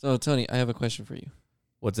 So, Tony, I have a question for you.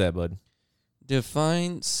 What's that, bud?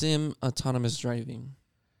 Define sim autonomous driving.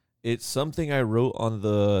 It's something I wrote on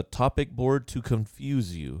the topic board to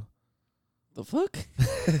confuse you. The fuck?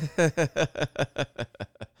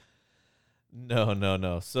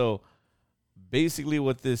 No. So basically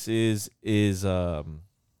what this is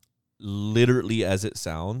literally as it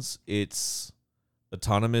sounds. It's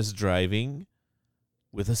autonomous driving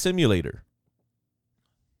with a simulator.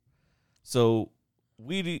 So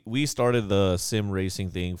we started the sim racing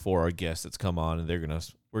thing for our guests that's come on, and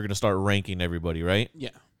we're gonna start ranking everybody, right? Yeah.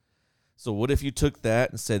 So what if you took that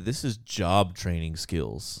and said this is job training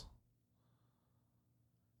skills?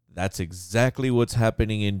 That's exactly what's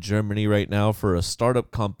happening in Germany right now for a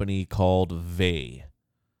startup company called Vay.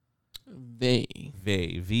 Vay.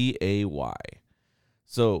 Vay.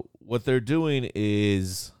 So what they're doing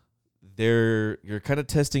is you're kind of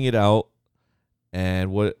testing it out,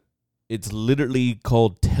 and what it's literally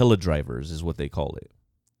called teledrivers is what they call it.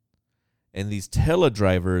 And these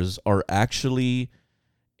teledrivers are actually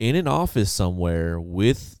in an office somewhere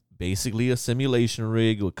with basically a simulation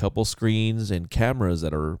rig with a couple screens and cameras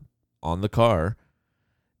that are on the car,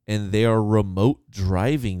 and they are remote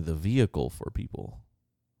driving the vehicle for people.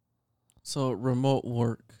 So remote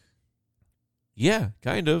work. Yeah,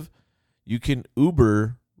 kind of. You can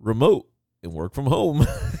Uber remote and work from home.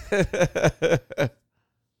 That's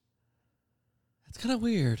kind of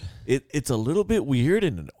weird. It's a little bit weird,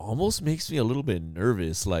 and it almost makes me a little bit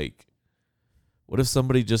nervous. Like, what if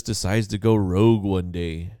somebody just decides to go rogue one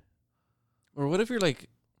day? Or what if you're like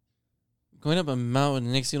going up a mountain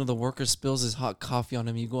and next thing you know the worker spills his hot coffee on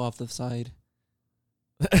him, you go off the side.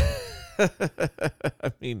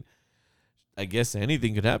 I mean, I guess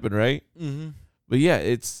anything could happen, right? Mm-hmm. But yeah,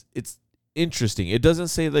 it's interesting. It doesn't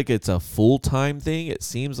say like it's a full-time thing. It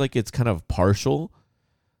seems like it's kind of partial.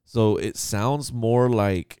 So it sounds more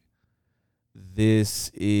like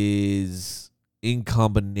this is in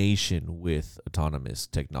combination with autonomous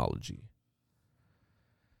technology,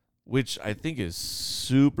 which I think is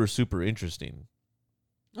super, super interesting.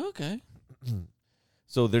 Okay.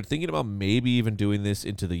 So they're thinking about maybe even doing this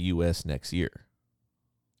into the U.S. next year.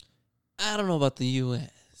 I don't know about the U.S.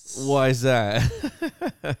 Why is that?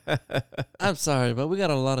 I'm sorry, but we got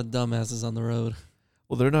a lot of dumbasses on the road.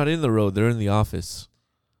 Well, they're not in the road. They're in the office.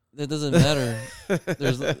 That doesn't matter.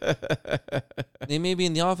 They may be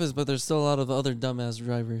in the office, but there's still a lot of other dumbass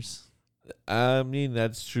drivers. I mean,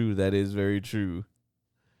 that's true. That is very true.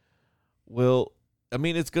 Well, I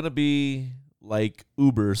mean, it's going to be like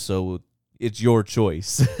Uber, so it's your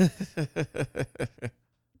choice.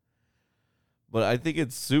 But I think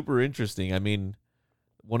it's super interesting. I mean,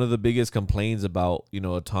 one of the biggest complaints about,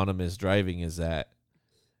 autonomous driving is that,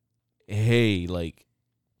 hey, like,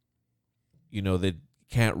 they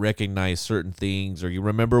can't recognize certain things. Or you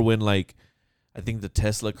remember when, like, I think the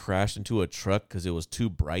Tesla crashed into a truck because it was too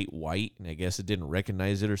bright white, and I guess it didn't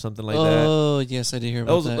recognize it or something like that. Oh, yes, I did hear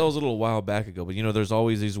about that. That was a little while back ago, but there's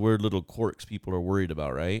always these weird little quirks people are worried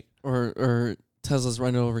about, right? Or Tesla's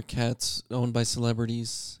running over cats owned by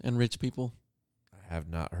celebrities and rich people. I have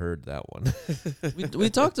not heard that one. We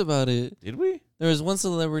talked about it. Did we? There was one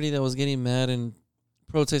celebrity that was getting mad and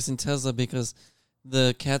protesting Tesla because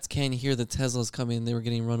the cats can't hear the Teslas coming. They were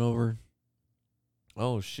getting run over.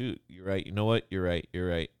 Oh, shoot. You're right. You know what? You're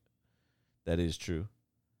right. That is true.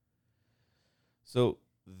 So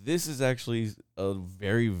this is actually a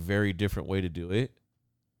very, very different way to do it.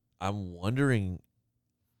 I'm wondering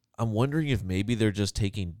if maybe they're just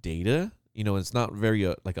taking data. It's not very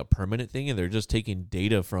like a permanent thing, and they're just taking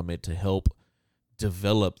data from it to help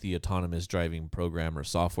develop the autonomous driving program or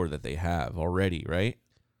software that they have already, right?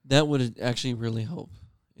 That would actually really help,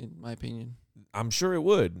 in my opinion. I'm sure it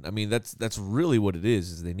would. I mean, that's really what it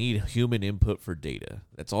is they need human input for data.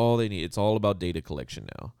 That's all they need. It's all about data collection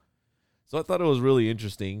now. So I thought it was really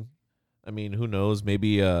interesting. I mean, who knows? Maybe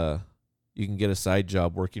you can get a side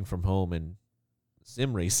job working from home and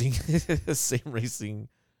sim racing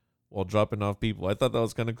while dropping off people. I thought that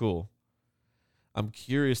was kind of cool. I'm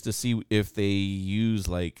curious to see if they use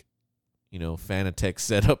like, Fanatec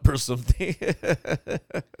setup or something.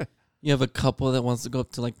 You have a couple that wants to go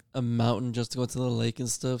up to like a mountain just to go to the lake and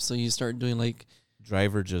stuff. So you start doing like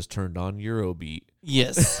driver just turned on Eurobeat.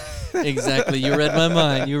 Yes, exactly. You read my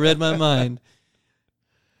mind.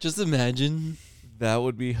 Just imagine. That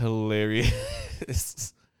would be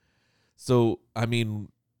hilarious. So, I mean,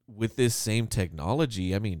 with this same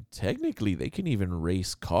technology, I mean, technically they can even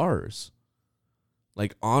race cars.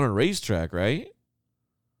 Like on a racetrack, right?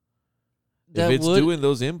 If it's doing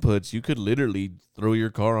those inputs, you could literally throw your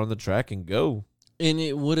car on the track and go. And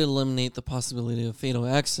it would eliminate the possibility of fatal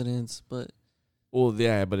accidents, but... Well,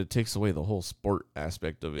 yeah, but it takes away the whole sport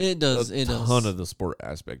aspect of it. It does. A ton of the sport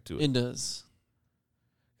aspect to it. It does.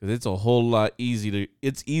 Because it's a whole lot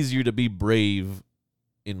it's easier to be brave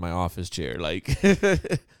in my office chair. Like,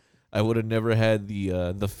 I would have never had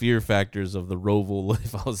the fear factors of the Roval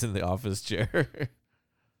if I was in the office chair.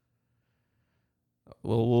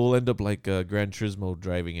 Well, we'll end up like Gran Turismo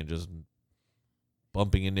driving and just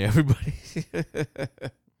bumping into everybody.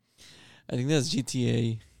 I think that's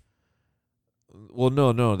GTA. Well,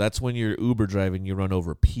 no, that's when you're Uber driving, you run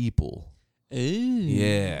over people. Ooh.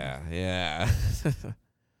 Yeah.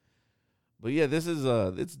 But yeah, this is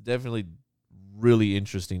it's definitely really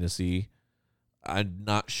interesting to see. I'm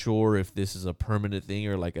not sure if this is a permanent thing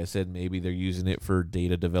or, like I said, maybe they're using it for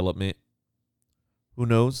data development. Who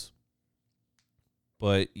knows?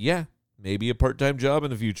 But yeah, maybe a part-time job in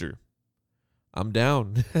the future. I'm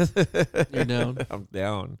down. You're down? I'm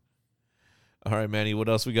down. All right, Manny, what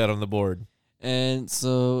else we got on the board? And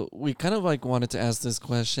so we kind of like wanted to ask this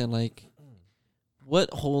question, like,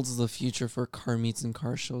 what holds the future for car meets and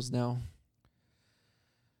car shows now?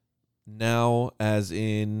 Now, as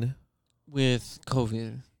in... With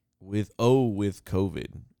COVID. With COVID.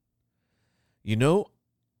 You know,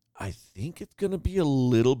 I think it's going to be a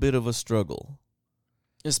little bit of a struggle.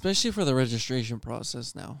 Especially for the registration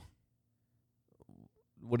process now.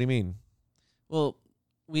 What do you mean? Well,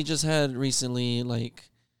 we just had recently, like,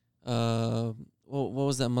 what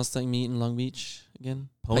was that Mustang meet in Long Beach again?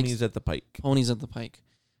 Ponies at the Pike. Ponies at the Pike.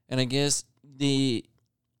 And I guess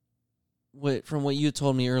from what you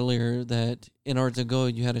told me earlier, that in order to go,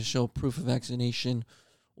 you had to show proof of vaccination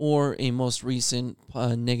or a most recent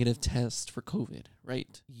negative test for COVID,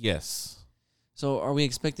 right? Yes. So are we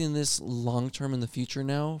expecting this long term in the future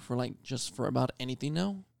now for like just for about anything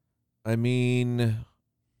now? I mean,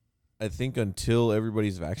 I think until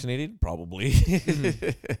everybody's vaccinated, probably.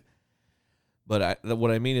 But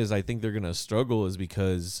what I mean is I think they're going to struggle is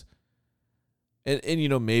because, and you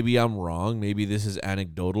know, maybe I'm wrong. Maybe this is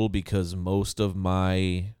anecdotal because most of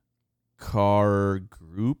my car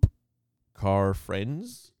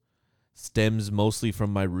friends stems mostly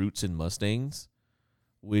from my roots in Mustangs,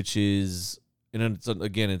 which is, and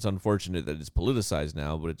it's unfortunate that it's politicized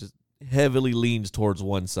now, but it just heavily leans towards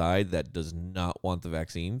one side that does not want the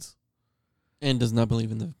vaccines and does not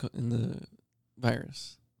believe in the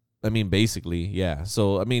virus. I mean, basically, yeah.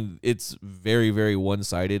 So, I mean, it's very, very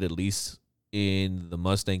one-sided, at least in the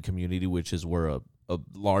Mustang community, which is where a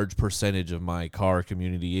large percentage of my car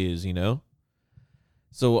community is, you know?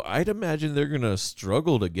 So, I'd imagine they're going to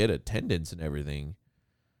struggle to get attendance and everything.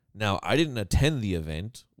 Now, I didn't attend the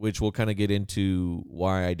event, which we'll kind of get into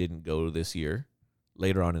why I didn't go this year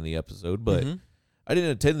later on in the episode, but I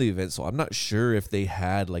didn't attend the event, so I'm not sure if they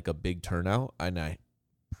had like a big turnout, and I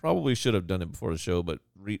probably should have done it before the show, but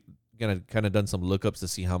kind of done some lookups to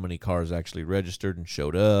see how many cars actually registered and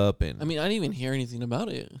showed up. And I mean, I didn't even hear anything about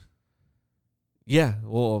it. Yeah,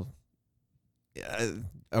 well,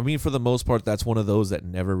 I mean, for the most part, that's one of those that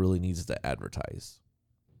never really needs to advertise.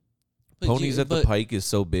 But Ponies at the Pike is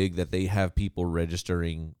so big that they have people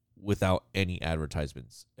registering without any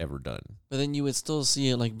advertisements ever done. But then you would still see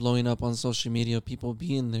it like blowing up on social media, people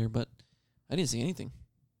being there, but I didn't see anything.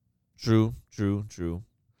 True.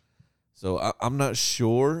 So I'm not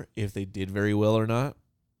sure if they did very well or not,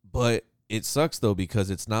 but it sucks though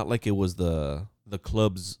because it's not like it was the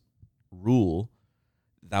club's rule.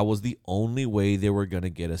 That was the only way they were going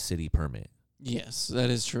to get a city permit. Yes,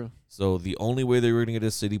 that is true. So the only way they were going to get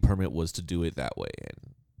a city permit was to do it that way.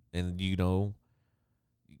 And you know,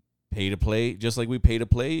 pay to play, just like we pay to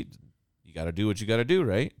play, you got to do what you got to do,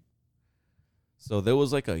 right? So there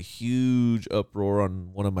was like a huge uproar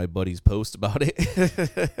on one of my buddies' posts about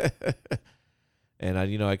it. And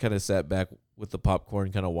I kind of sat back with the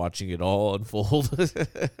popcorn kind of watching it all unfold.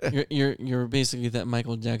 You're basically that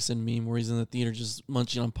Michael Jackson meme where he's in the theater just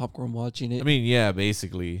munching on popcorn watching it. I mean, yeah,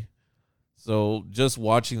 basically. So just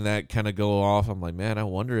watching that kind of go off, I'm like, man, I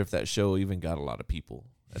wonder if that show even got a lot of people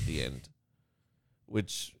at the end.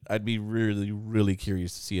 Which I'd be really, really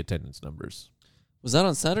curious to see attendance numbers. Was that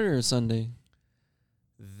on Saturday or Sunday?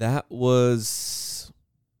 That was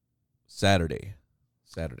Saturday.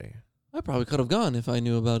 I probably could have gone if I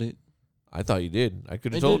knew about it. I thought you did. I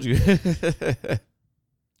could have told you.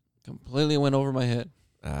 Completely went over my head.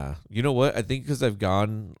 You know what? I think because I've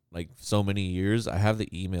gone like so many years, I have the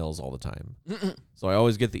emails all the time. So I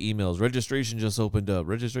always get the emails. Registration just opened up.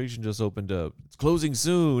 It's closing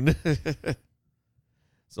soon.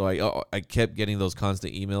 So I kept getting those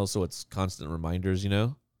constant emails, so it's constant reminders, you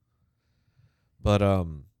know? But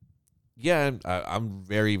yeah, I'm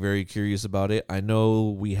very, very curious about it. I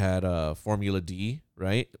know we had Formula D,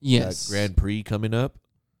 right? Yes. That Grand Prix coming up.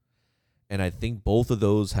 And I think both of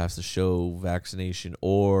those have to show vaccination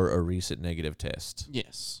or a recent negative test.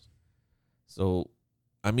 Yes. So,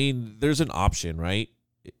 I mean, there's an option, right?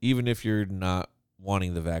 even if you're not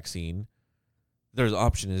wanting the vaccine, there's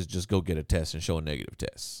option is just go get a test and show a negative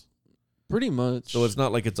test. Pretty much. So it's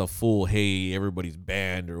not like it's a full, hey, everybody's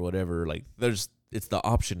banned or whatever. Like it's the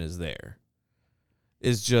option is there.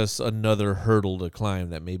 It's just another hurdle to climb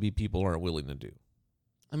that maybe people aren't willing to do.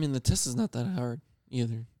 I mean, the test is not that hard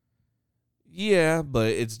either. Yeah, but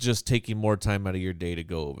it's just taking more time out of your day to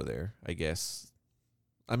go over there, I guess.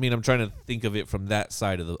 I mean, I'm trying to think of it from that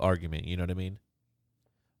side of the argument, you know what I mean?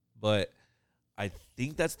 But I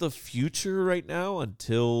think that's the future right now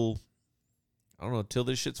until, I don't know, until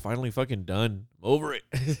this shit's finally fucking done. I'm over it.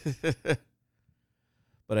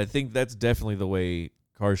 But I think that's definitely the way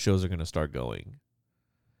car shows are going to start going.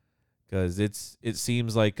 Because it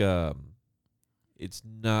seems like it's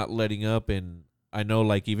not letting up. And I know,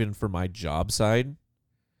 like, even for my job side,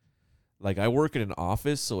 like, I work in an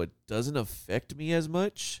office, so it doesn't affect me as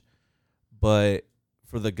much. But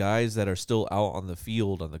for the guys that are still out on the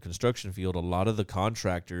field, on the construction field, a lot of the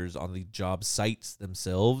contractors on the job sites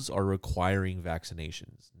themselves are requiring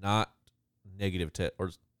vaccinations, not negative test,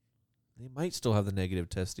 or they might still have the negative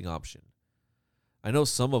testing option. I know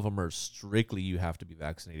some of them are strictly you have to be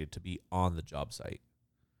vaccinated to be on the job site.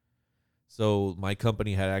 So my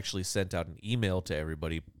company had actually sent out an email to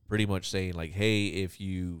everybody pretty much saying like, hey, if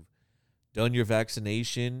you've done your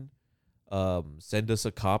vaccination, send us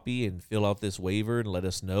a copy and fill out this waiver and let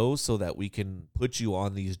us know so that we can put you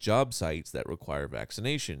on these job sites that require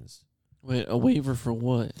vaccinations. Wait, a waiver for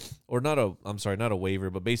what? Or not a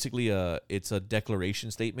waiver, but basically it's a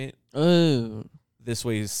declaration statement. Oh. This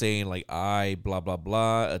way is saying like I blah blah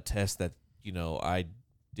blah attest that, you know, I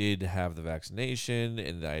did have the vaccination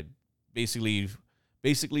and I basically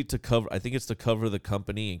to cover, I think it's to cover the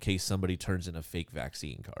company in case somebody turns in a fake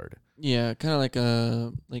vaccine card. Yeah, kind of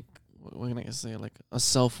like what can I say, like a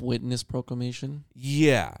self-witness proclamation.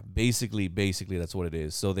 Yeah, basically that's what it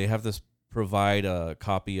is. So they have to provide a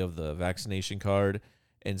copy of the vaccination card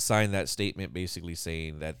and sign that statement basically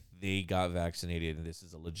saying that they got vaccinated and this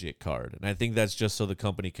is a legit card. And I think that's just so the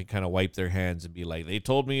company can kind of wipe their hands and be like, they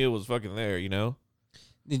told me it was fucking there, you know?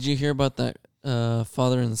 Did you hear about that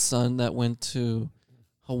father and son that went to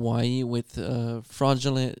Hawaii with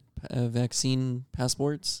fraudulent vaccine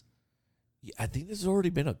passports? Yeah, I think there's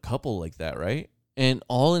already been a couple like that, right? And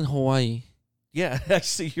all in Hawaii. Yeah,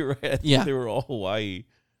 actually, you're right. I think they were all Hawaii.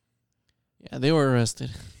 Yeah, they were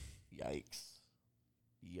arrested. Yikes.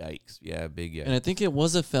 Yeah, big yikes. And I think it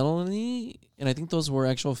was a felony, and I think those were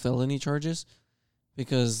actual felony charges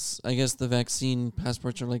because I guess the vaccine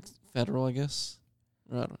passports are like federal, I guess.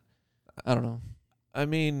 I don't know. I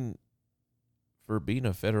mean, for being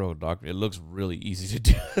a federal doctor, it looks really easy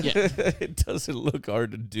to do. Yeah. It doesn't look hard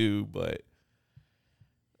to do, but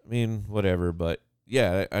I mean, whatever. But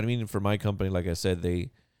yeah, I mean, for my company, like I said, they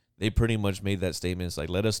pretty much made that statement. It's like,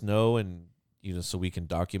 let us know, and you know, so we can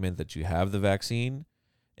document that you have the vaccine,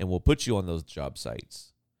 and we'll put you on those job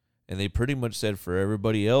sites. And they pretty much said for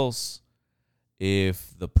everybody else,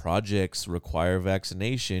 if the projects require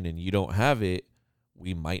vaccination and you don't have it,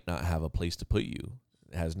 we might not have a place to put you.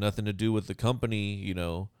 It has nothing to do with the company, you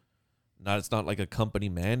know. It's not like a company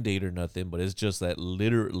mandate or nothing, but it's just that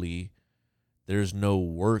literally there's no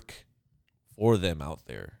work for them out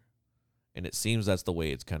there. And it seems that's the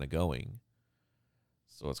way it's kind of going.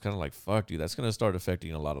 So it's kind of like, fuck, dude, that's going to start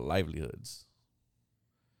affecting a lot of livelihoods.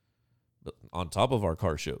 But on top of our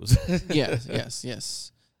car shows.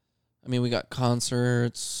 Yes. I mean, we got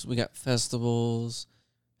concerts, we got festivals,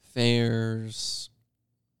 fairs,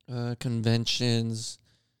 conventions.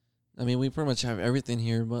 I mean, we pretty much have everything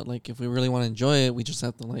here, but like if we really want to enjoy it, we just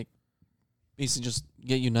have to like basically just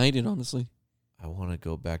get united, honestly. I want to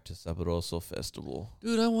go back to Sabroso Festival.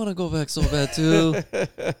 Dude, I want to go back so bad too.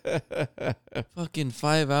 Fucking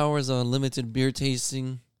 5 hours of unlimited beer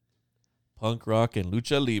tasting. Punk rock and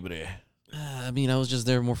lucha libre. I mean, I was just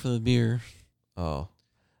there more for the beer. Oh.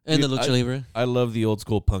 And Dude, the lucha libre. I love the old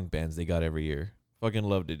school punk bands they got every year. Fucking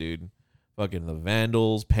loved it, dude. Fucking the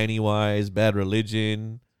Vandals, Pennywise, Bad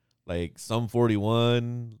Religion, like Sum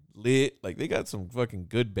 41, Lit. Like they got some fucking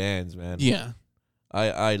good bands, man. Yeah.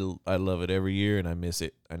 I love it every year and I miss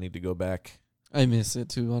it. I need to go back. I miss it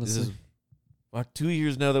too, honestly. This is like 2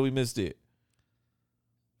 years now that we missed it.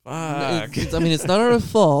 Fuck. It's not our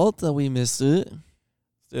fault that we missed it.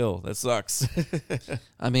 Still, that sucks.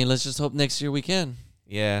 I mean, let's just hope next year we can.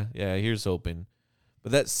 Yeah, here's hoping.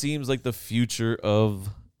 But that seems like the future of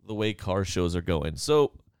the way car shows are going.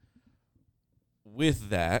 So with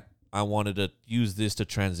that, I wanted to use this to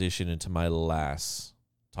transition into my last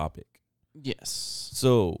topic. Yes.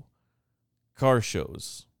 So, car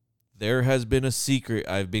shows. There has been a secret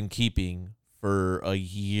I've been keeping for a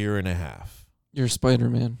year and a half. You're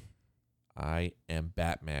Spider-Man. I am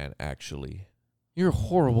Batman, actually. You're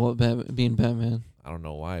horrible at being Batman. I don't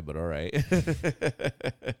know why, but all right.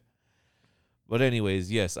 But anyways,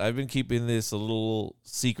 yes, I've been keeping this a little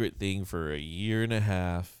secret thing for a year and a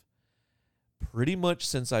half, pretty much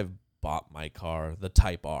since I've bought my car, the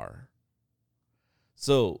Type R.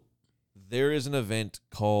 So there is an event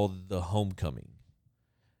called the Homecoming.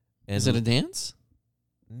 And Is it a dance?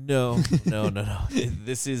 No.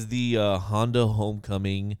 This is the Honda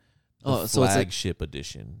Homecoming, the So flagship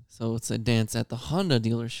edition. So it's a dance at the Honda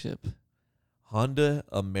dealership. Honda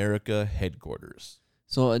America headquarters.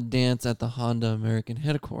 So a dance at the Honda American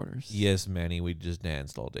headquarters. Yes, Manny, we just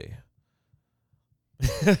danced all day.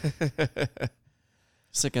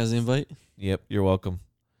 Sick as invite. Yep, you're welcome.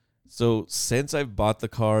 So since I've bought the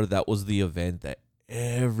car, that was the event that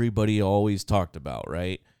everybody always talked about,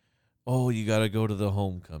 right? Oh, you got to go to the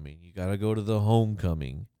Homecoming. You got to go to the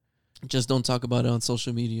Homecoming. Just don't talk about it on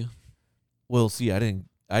social media. Well, see, I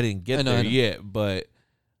didn't get there yet, but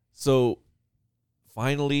so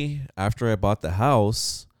finally, after I bought the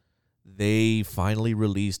house, they finally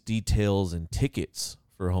released details and tickets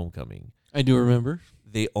for Homecoming. I do remember.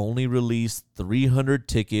 They only released 300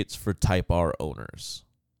 tickets for Type R owners.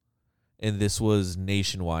 And this was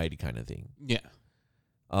nationwide kind of thing. Yeah.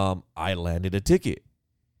 I landed a ticket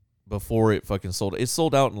before it fucking sold. It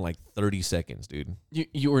sold out in like 30 seconds, dude.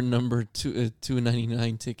 You were number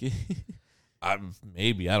 299 ticket. I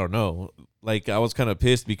don't know. Like, I was kind of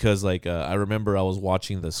pissed because, like, I remember I was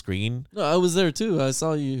watching the screen. No, I was there too. I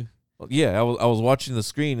saw you. Yeah, I was watching the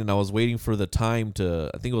screen and I was waiting for the time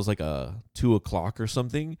to. I think it was like 2:00 or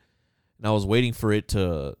something, and I was waiting for it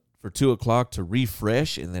for 2:00 to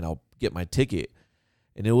refresh, and then I'll get my ticket,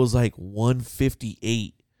 and it was like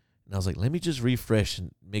 1:58, and I was like, let me just refresh and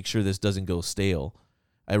make sure this doesn't go stale.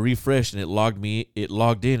 I refreshed and it logged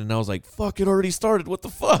in, and I was like, fuck, it already started. What the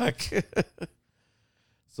fuck?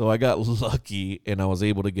 So I got lucky and I was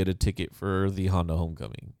able to get a ticket for the Honda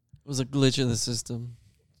Homecoming. It was a glitch in the system.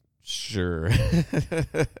 Sure.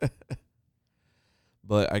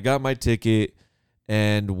 But I got my ticket,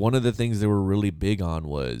 and one of the things they were really big on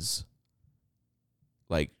was,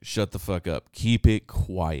 like, shut the fuck up. Keep it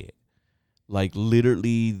quiet. Like,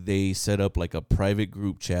 literally, they set up, like, a private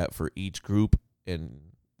group chat for each group, and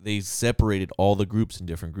they separated all the groups in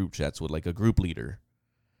different group chats with, like, a group leader.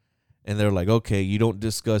 And they're like, okay, you don't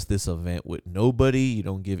discuss this event with nobody. You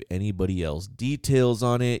don't give anybody else details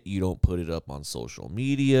on it. You don't put it up on social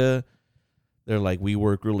media. They're like, we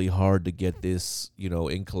work really hard to get this,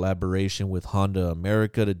 in collaboration with Honda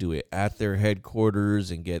America to do it at their headquarters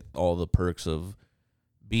and get all the perks of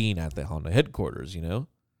being at the Honda headquarters,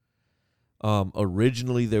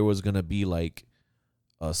 Originally, there was going to be like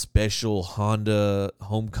a special Honda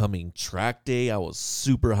Homecoming track day I was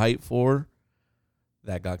super hyped for.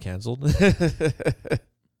 That got canceled. I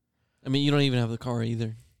mean, you don't even have the car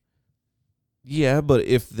either. Yeah, but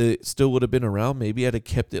if the still would have been around, maybe I'd have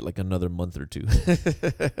kept it like another month or two.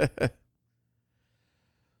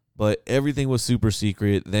 But everything was super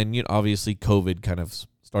secret. Then, obviously COVID kind of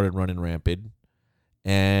started running rampant,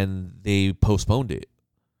 and they postponed it.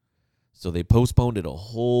 So they postponed it a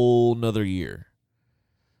whole nother year.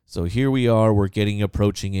 So here we are, we're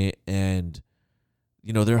approaching it, and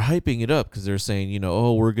they're hyping it up because they're saying,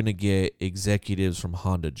 we're going to get executives from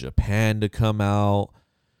Honda Japan to come out.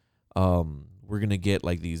 We're going to get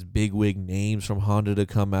like these bigwig names from Honda to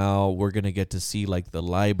come out. We're going to get to see like the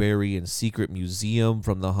library and secret museum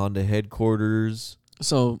from the Honda headquarters.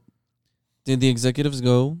 So did the executives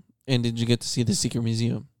go, and did you get to see the secret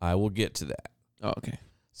museum? I will get to that. Oh, okay.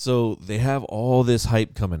 So they have all this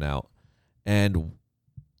hype coming out, and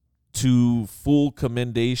to full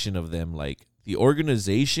commendation of them, like, the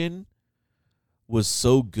organization was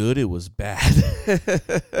so good it was bad.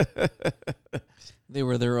 They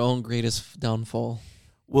were their own greatest downfall.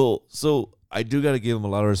 Well, so I do got to give him a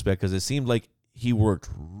lot of respect because it seemed like he worked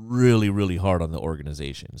really, really hard on the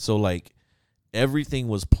organization. So, like, everything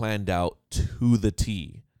was planned out to the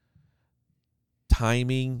T.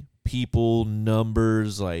 Timing, people,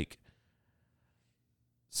 numbers, like,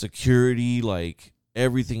 security, like,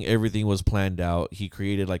 everything was planned out. He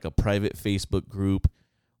created like a private Facebook group.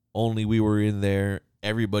 Only we were in there.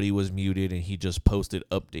 Everybody was muted, and he just posted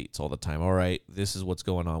updates all the time. All right, this is what's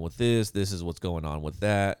going on with this. This is what's going on with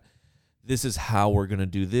that. This is how we're going to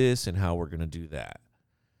do this and how we're going to do that.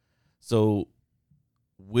 So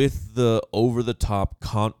with the over-the-top,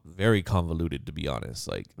 very convoluted, to be honest.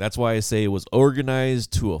 Like, that's why I say it was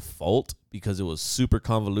organized to a fault, because it was super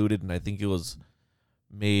convoluted, and I think it was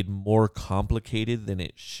made more complicated than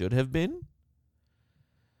it should have been.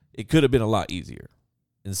 It could have been a lot easier.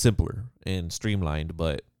 and simpler and streamlined,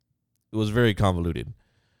 but it was very convoluted.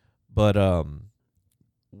 But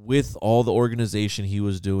with all the organization he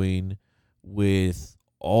was doing, with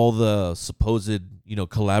all the supposed,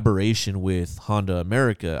 collaboration with Honda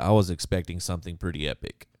America, I was expecting something pretty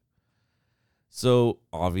epic. So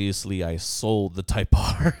obviously I sold the Type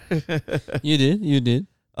R. You did.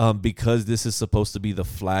 Because this is supposed to be the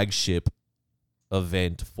flagship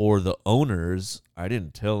event for the owners. I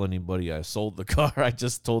didn't tell anybody I sold the car. I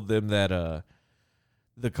just told them that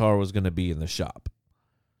the car was going to be in the shop.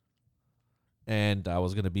 And I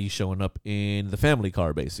was going to be showing up in the family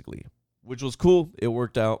car, basically, which was cool. It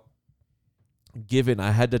worked out. Given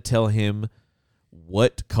I had to tell him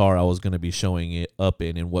what car I was going to be showing it up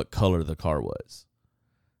in and what color the car was.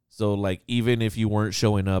 So, like, even if you weren't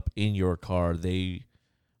showing up in your car, they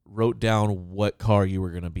wrote down what car you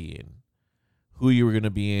were going to be in, who you were going to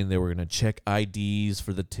be in. They were going to check IDs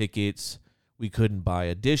for the tickets. We couldn't buy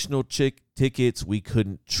additional tickets. We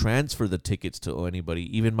couldn't transfer the tickets to anybody,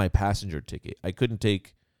 even my passenger ticket. I couldn't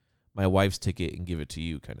take my wife's ticket and give it to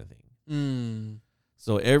you, kind of thing.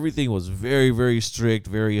 So everything was very, very strict,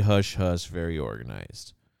 very hush-hush, very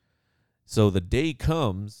organized. So the day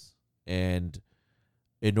comes, and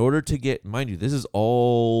in order to get, mind you, this is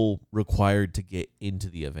all required to get into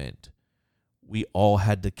the event. We all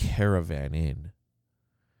had to caravan in.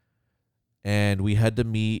 And we had to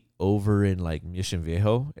meet over in like Mission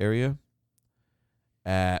Viejo area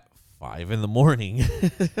at 5 a.m.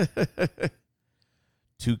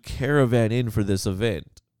 to caravan in for this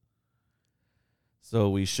event. So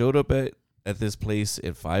we showed up at this place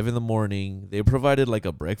at 5 a.m. They provided like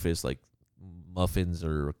a breakfast, like muffins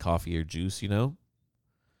or coffee or juice,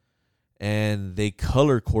 and they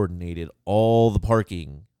color coordinated all the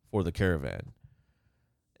parking for the caravan.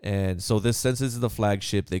 And so since this is the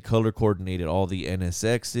flagship, they color coordinated all the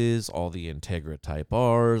NSXs, all the Integra Type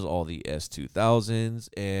Rs, all the S2000s,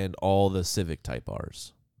 and all the Civic Type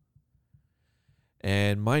Rs.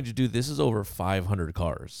 And mind you, dude, this is over 500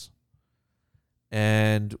 cars.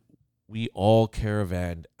 And we all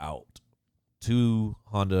caravanned out to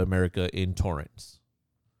Honda America in Torrance.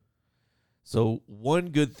 So one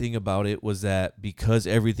good thing about it was that because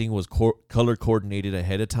everything was color coordinated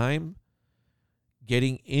ahead of time,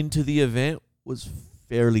 getting into the event was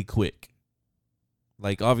fairly quick.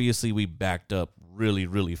 Like, obviously, we backed up really,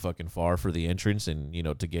 really fucking far for the entrance and,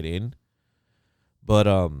 to get in. But,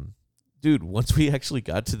 dude, once we actually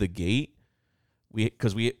got to the gate,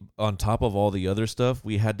 because we on top of all the other stuff,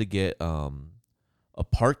 we had to get a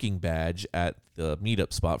parking badge at the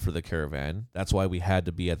meetup spot for the caravan. That's why we had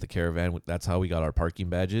to be at the caravan. That's how we got our parking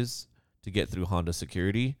badges to get through Honda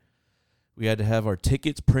security. We had to have our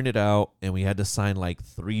tickets printed out, and we had to sign like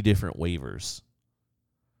 3 different waivers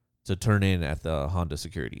to turn in at the Honda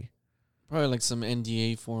security. Probably like some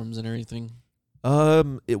NDA forms and everything.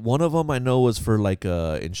 One of them I know was for like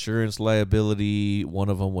insurance liability. One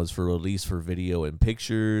of them was for release for video and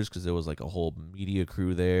pictures because there was like a whole media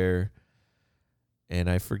crew there. And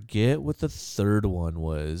I forget what the third one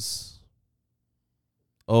was.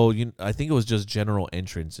 Oh, I think it was just general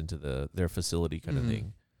entrance into their facility kind of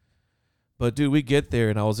thing. But dude, we get there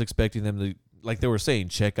and I was expecting them to, like they were saying,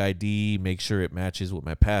 check ID, make sure it matches with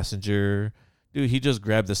my passenger. Dude, he just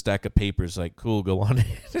grabbed the stack of papers, like, cool, go on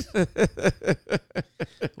in.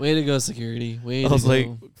 Way to go, security. I was like,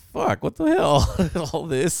 fuck, what the hell? All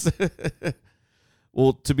this.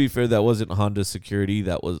 Well, to be fair, that wasn't Honda security.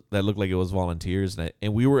 That looked like it was volunteers,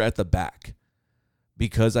 and we were at the back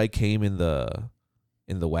because I came in the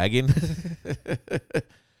wagon.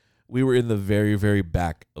 We were in the very, very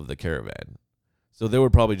back of the caravan, so they were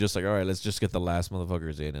probably just like, all right, let's just get the last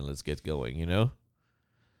motherfuckers in and let's get going,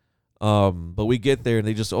 But we get there and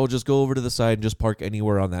they just go over to the side and just park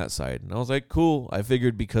anywhere on that side. And I was like, cool. I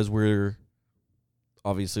figured because we're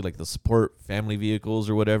obviously like the support family vehicles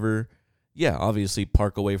or whatever. Yeah, obviously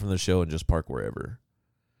park away from the show and just park wherever.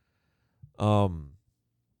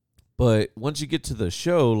 But once you get to the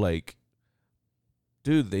show, like,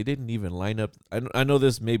 dude, they didn't even line up. I know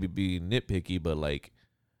this may be nitpicky, but like,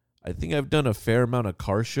 I think I've done a fair amount of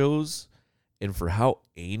car shows. And for how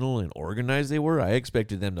anal and organized they were, I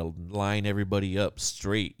expected them to line everybody up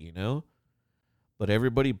straight, But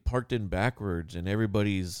everybody parked in backwards, and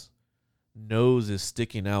everybody's nose is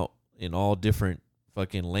sticking out in all different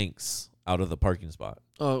fucking lengths out of the parking spot.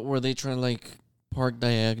 Oh, were they trying to like park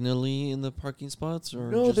diagonally in the parking spots,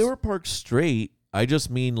 or no? They were parked straight. I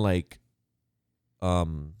just mean like,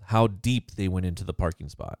 how deep they went into the parking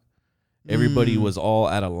spot. Everybody was all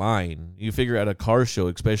at a line. You figure at a car show,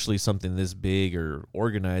 especially something this big or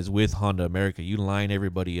organized with Honda America, you line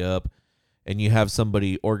everybody up and you have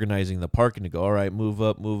somebody organizing the parking to go, all right, move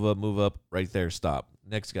up, right there, stop.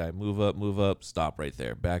 Next guy, move up, stop right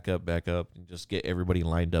there. Back up, and just get everybody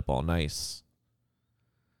lined up all nice.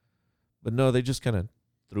 But no, they just kind of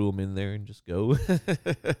threw them in there and just go.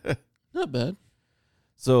 Not bad.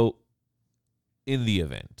 So, in the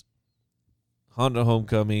event, Honda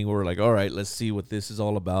Homecoming, we're like, all right, let's see what this is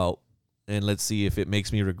all about. And let's see if it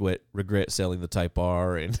makes me regret selling the Type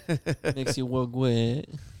R. And Makes you regret.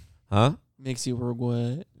 Huh? Makes you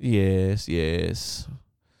regret. Yes.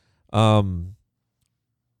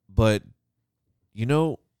 But,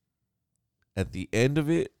 at the end of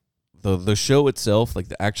it, the show itself, like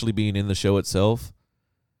the actually being in the show itself,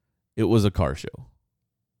 it was a car show.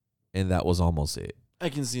 And that was almost it. I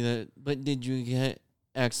can see that. But did you get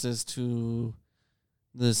access to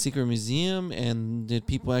the secret museum, and did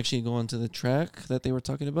people actually go onto the track that they were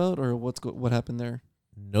talking about, or what happened there?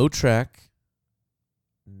 No track,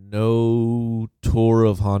 no tour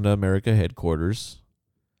of Honda America headquarters.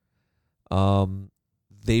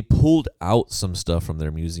 They pulled out some stuff from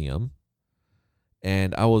their museum,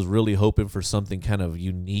 and I was really hoping for something kind of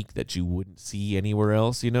unique that you wouldn't see anywhere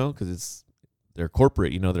else, because it's their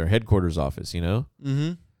corporate, their headquarters office,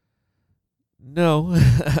 Mm-hmm. No.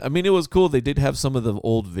 I mean, it was cool. They did have some of the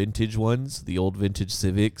old vintage ones, the old vintage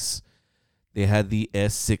Civics. They had the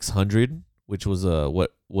S600, which was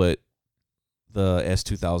what the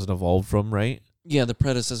S2000 evolved from, right? Yeah, the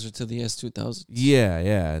predecessor to the S2000.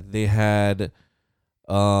 Yeah. They had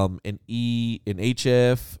an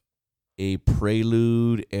HF, a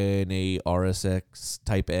Prelude, and a RSX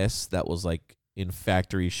Type S that was like in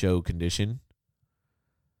factory show condition.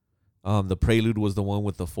 The Prelude was the one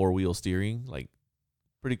with the 4-wheel steering, like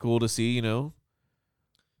pretty cool to see,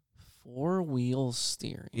 4-wheel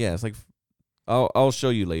steering. Yeah, it's like I'll show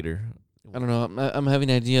you later. I don't know. I'm having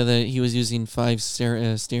an idea that he was using 5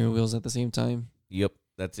 steering wheels at the same time. Yep,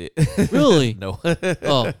 that's it. Really? No.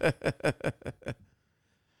 Oh.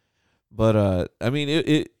 But I mean,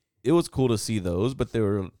 it was cool to see those, but they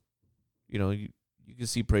were, you can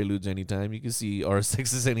see Preludes anytime, you can see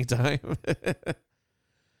RSXs anytime.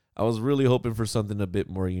 I was really hoping for something a bit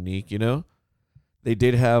more unique, They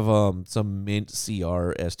did have some Mint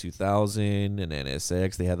CR S2000 and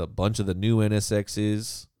NSX. They had a bunch of the new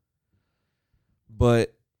NSXs.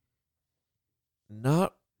 But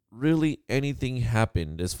not really anything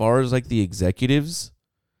happened. As far as like the executives,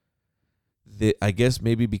 I guess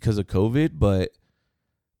maybe because of COVID, but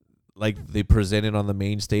like they presented on the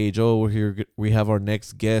main stage, oh, we're here, we have our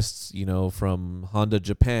next guests, from Honda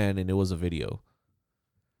Japan, and it was a video.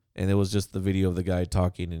 And it was just the video of the guy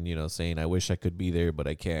talking and, saying, I wish I could be there, but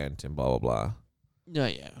I can't, and blah, blah, blah.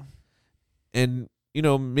 Yeah. And,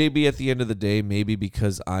 maybe at the end of the day, maybe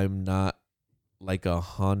because I'm not like a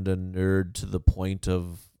Honda nerd to the point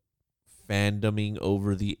of fandoming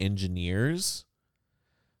over the engineers,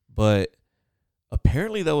 but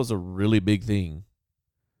apparently that was a really big thing.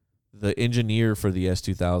 The engineer for the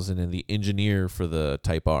S2000 and the engineer for the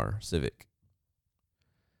Type R Civic.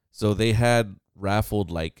 So they had raffled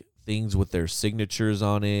like things with their signatures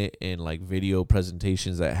on it and like video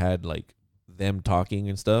presentations that had like them talking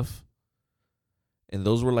and stuff. And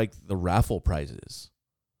those were like the raffle prizes.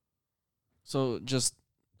 So just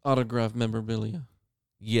autograph memorabilia.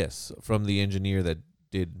 Yes, from the engineer that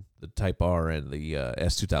did the Type R and the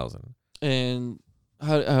S2000. And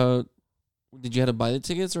how did you have to buy the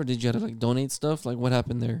tickets, or did you have to like donate stuff? Like what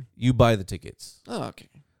happened there? You buy the tickets. Oh, okay.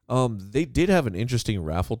 They did have an interesting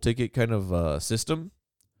raffle ticket kind of system.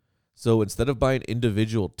 So instead of buying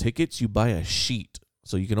individual tickets, you buy a sheet.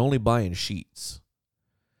 So you can only buy in sheets.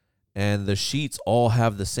 And the sheets all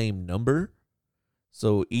have the same number.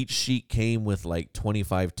 So each sheet came with like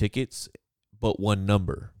 25 tickets, but one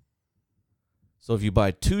number. So if you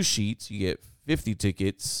buy 2 sheets, you get 50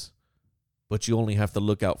 tickets, but you only have to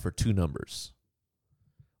look out for 2 numbers.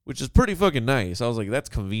 Which is pretty fucking nice. I was like, that's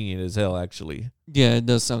convenient as hell, actually. Yeah, it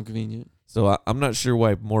does sound convenient. So I'm not sure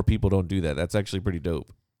why more people don't do that. That's actually pretty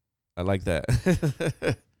dope. I like that.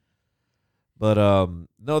 But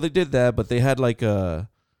no, they did that, but they had like a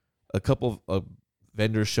couple of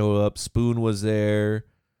vendors show up. Spoon was there,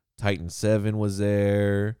 Titan 7 was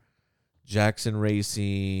there, Jackson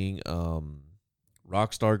Racing,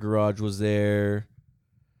 Rockstar Garage was there.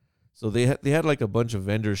 So they had like a bunch of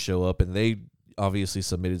vendors show up, and they obviously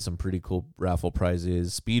submitted some pretty cool raffle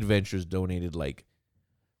prizes. Speed Ventures donated like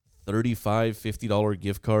 $35, $50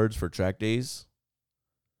 gift cards for track days.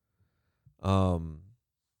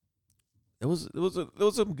 It was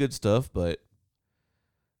some good stuff, but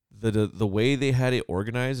the way they had it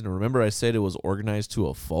organized, and remember I said it was organized to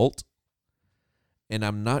a fault, and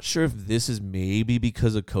I'm not sure if this is maybe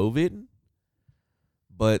because of COVID,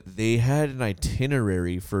 but they had an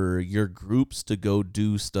itinerary for your groups to go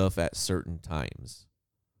do stuff at certain times.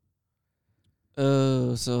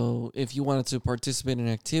 So if you wanted to participate in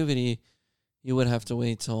an activity, you would have to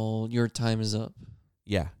wait till your time is up.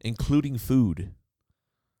 Yeah, including food.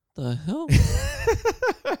 The hell?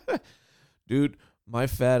 Dude, my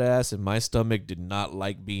fat ass and my stomach did not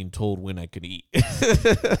like being told when I could eat.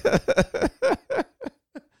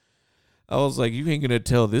 I was like, you ain't gonna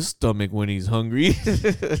tell this stomach when he's hungry.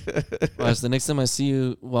 Watch, the next time I see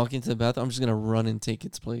you walk into the bathroom, I'm just gonna run and take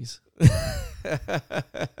its place.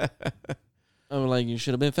 I'm like, you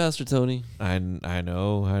should have been faster, Tony. I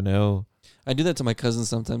know. I do that to my cousins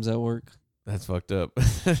sometimes at work. That's fucked up.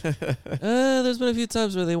 There's been a few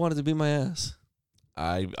times where they wanted to beat my ass.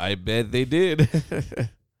 I bet they did.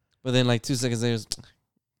 But then like 2 seconds later,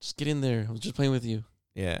 just get in there. I was just playing with you.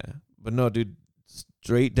 Yeah. But no, dude,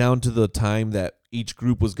 straight down to the time that each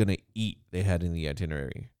group was going to eat, they had in the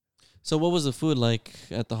itinerary. So what was the food like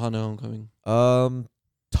at the Honda homecoming?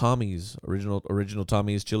 Tommy's, original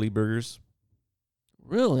Tommy's chili burgers.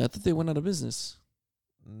 Really? I thought they went out of business.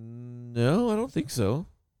 No, I don't think so.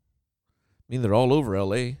 I mean, they're all over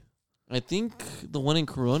LA. I think the one in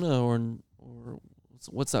Corona or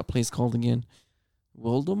what's that place called again?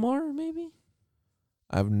 Wildemar, maybe?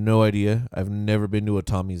 I have no idea. I've never been to a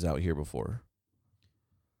Tommy's out here before.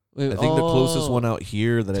 Wait, I think the closest one out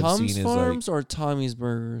here that I've seen is Farms like or Tommy's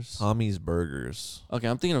Burgers? Tommy's Burgers. Okay,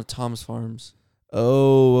 I'm thinking of Tom's Farms.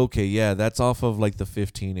 Oh, okay. Yeah, that's off of like the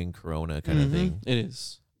 15 in Corona kind of thing. It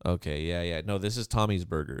is. Okay, yeah. No, this is Tommy's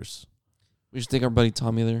Burgers. We should take our buddy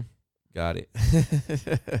Tommy there. Got it.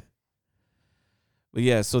 But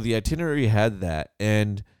yeah, so the itinerary had that,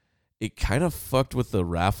 and it kind of fucked with the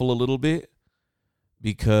raffle a little bit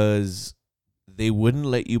because they wouldn't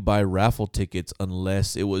let you buy raffle tickets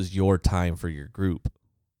unless it was your time for your group.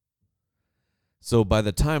 So by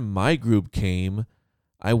the time my group came,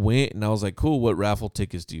 I went and I was like, cool, what raffle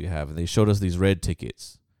tickets do you have? And they showed us these red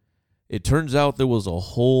tickets. It turns out there was a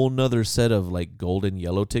whole nother set of like gold and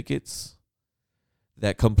yellow tickets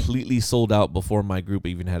that completely sold out before my group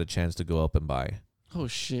even had a chance to go up and buy. Oh,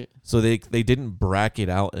 shit. So they didn't bracket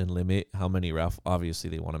out and limit how many raffle. Obviously,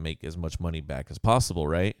 they want to make as much money back as possible,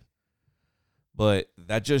 right? But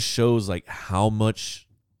that just shows like how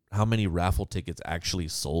many raffle tickets actually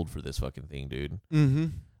sold for this fucking thing, dude. Mm-hmm.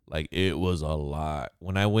 Like, it was a lot.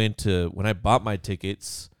 When I bought my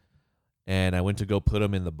tickets and I went to go put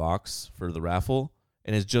them in the box for the raffle,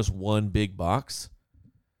 and it's just one big box,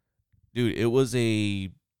 dude, it was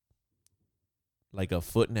like a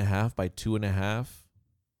 1.5 by 2.5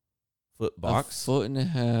 foot box. A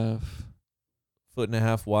 1.5 foot.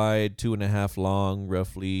 1.5 wide, 2.5 long,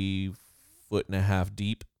 roughly 1.5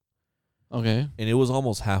 deep. Okay. And it was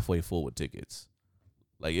almost halfway full with tickets.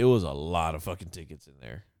 Like, it was a lot of fucking tickets in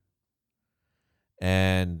there.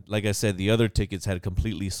 And like I said, the other tickets had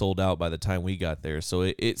completely sold out by the time we got there. So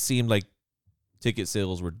it seemed like ticket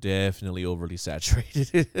sales were definitely overly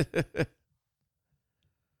saturated.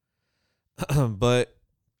 But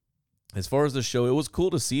as far as the show, it was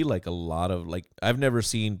cool to see like a lot of like I've never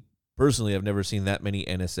seen that many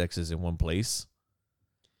NSXs in one place.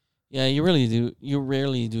 Yeah, you really do. You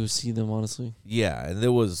rarely do see them, honestly. Yeah, and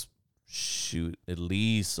there was at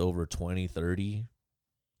least over 20, 30.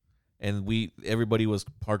 And everybody was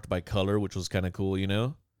parked by color, which was kind of cool, you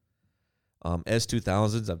know.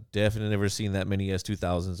 S2000s, I've definitely never seen that many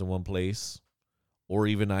S2000s in one place, or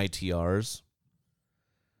even ITRs.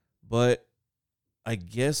 But I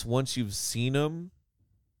guess once you've seen them,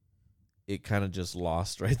 it kind of just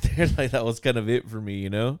lost right there. Like, that was kind of it for me, you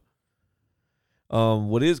know.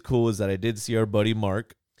 What is cool is that I did see our buddy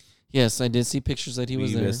Mark. Yes, I did see pictures that he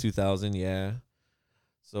was there. S2000, yeah.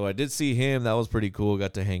 So I did see him. That was pretty cool.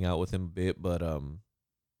 Got to hang out with him a bit, but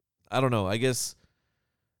I don't know. I guess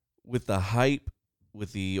with the hype,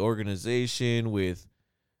 with the organization, with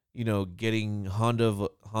getting Honda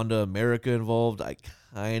America involved, I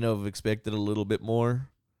kind of expected a little bit more.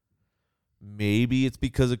 Maybe it's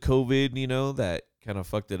because of COVID, that kind of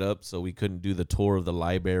fucked it up, so we couldn't do the tour of the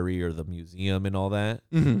library or the museum and all that.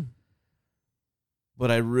 Mm-hmm. But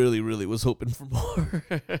I really, really was hoping for more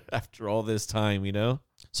after all this time,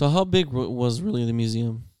 So how big was really the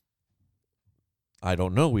museum? I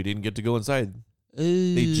don't know. We didn't get to go inside.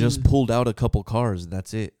 They just pulled out a couple cars, and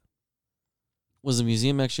that's it. Was the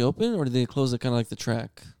museum actually open, or did they close it kind of like the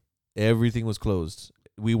track? Everything was closed.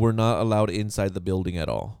 We were not allowed inside the building at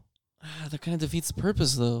all. That kind of defeats the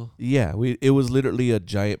purpose, though. Yeah, it was literally a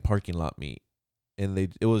giant parking lot meet. And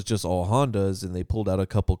it was just all Hondas, and they pulled out a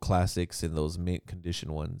couple classics and those mint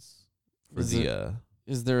condition ones.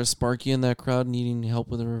 Is there a Sparky in that crowd needing help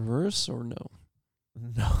with a reverse, or no?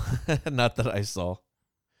 No, not that I saw.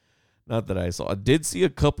 Not that I saw. I did see a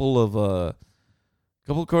couple of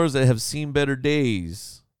cars that have seen better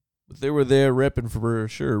days, but they were there repping for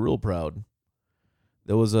sure, real proud.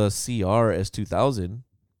 There was a CR S2000,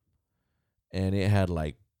 and it had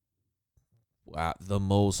like wow, the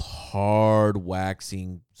most hard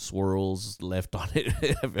waxing swirls left on it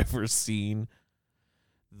I've ever seen.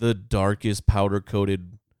 The darkest powder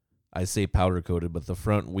coated. I say powder coated, but the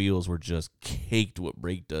front wheels were just caked with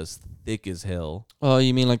brake dust, thick as hell. Oh,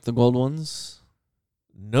 you mean like the gold ones?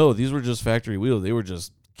 No, these were just factory wheels. They were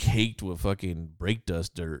just caked with fucking brake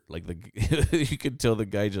dust dirt. Like you could tell the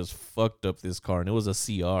guy just fucked up this car, and it was a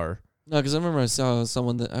CR. No, because I remember I saw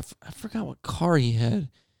someone that I forgot what car he had,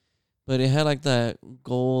 but it had like that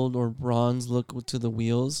gold or bronze look to the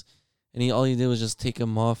wheels, and all he did was just take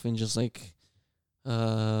them off and just like,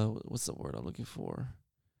 what's the word I'm looking for?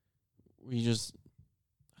 We just,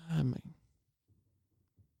 can't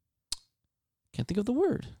think of the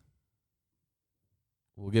word.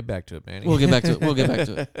 We'll get back to it, Manny. We'll get back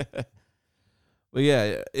to it. But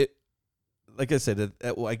yeah, like I said,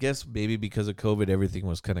 well, I guess maybe because of COVID, everything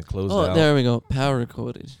was kind of closed out. Oh, there we go. Powder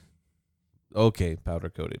coated. Okay, powder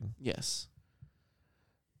coated. Yes.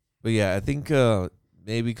 But yeah, I think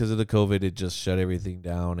maybe because of the COVID, it just shut everything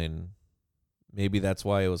down, and maybe that's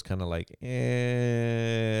why it was kind of like,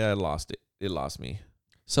 I lost it. It lost me.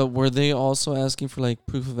 So were they also asking for like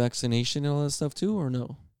proof of vaccination and all that stuff too, or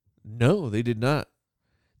no? No, they did not.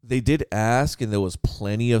 They did ask, and there was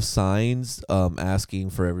plenty of signs asking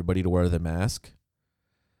for everybody to wear the mask.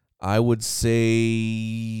 I would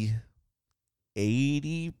say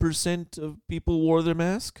 80% of people wore their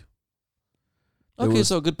mask. Okay,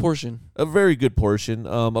 so a good portion. A very good portion.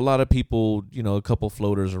 A lot of people, a couple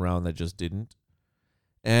floaters around that just didn't.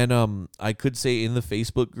 And I could say in the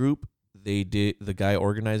Facebook group, the guy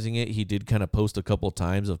organizing it, he did kind of post a couple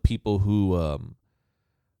times of people who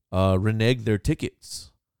reneged their tickets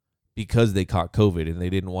because they caught COVID and they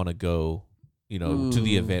didn't want to go, to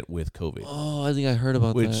the event with COVID. Oh, I think I heard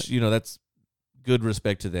about that. Which, that's good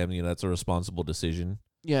respect to them. That's a responsible decision.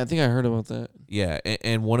 Yeah, I think I heard about that. Yeah,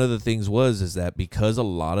 and one of the things is that because there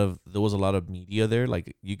was a lot of media there,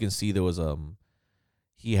 like you can see there was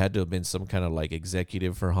he had to have been some kind of like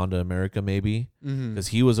executive for Honda America maybe, because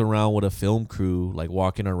he was around with a film crew like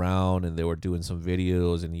walking around and they were doing some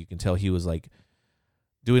videos, and you can tell he was like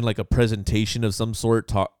doing like a presentation of some sort,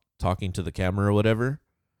 talking to the camera or whatever.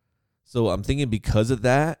 So I'm thinking because of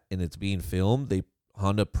that and it's being filmed,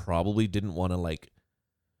 Honda probably didn't want to like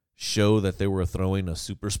show that they were throwing a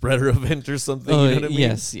super spreader event or something. Oh, you know what I mean?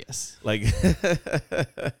 Yes. Like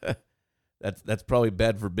that's probably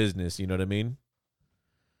bad for business, you know what I mean?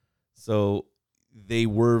 So they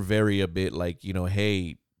were a bit like,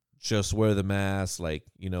 hey, just wear the mask. Like,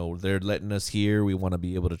 they're letting us here. We want to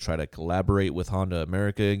be able to try to collaborate with Honda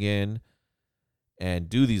America again and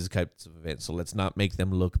do these types of events. So let's not make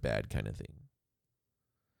them look bad, kind of thing.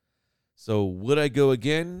 So would I go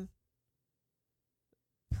again?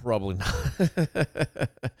 Probably not.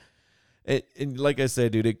 and like I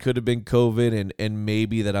said, dude, it could have been COVID and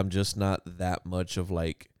maybe that I'm just not that much of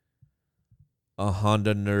like a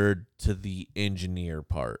Honda nerd to the engineer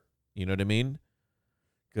part. You know what I mean?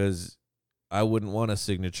 Because I wouldn't want a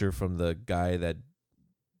signature from the guy that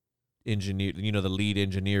engineered, the lead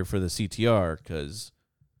engineer for the CTR, because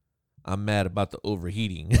I'm mad about the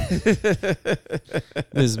overheating.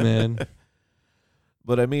 This man.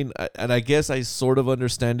 But I mean, I guess I sort of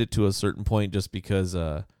understand it to a certain point, just because,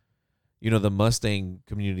 the Mustang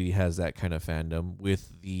community has that kind of fandom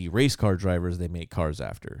with the race car drivers they make cars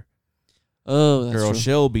after. Oh, that's Earl true.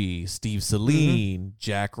 Shelby, Steve Saleen,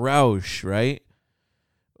 Jack Roush, right?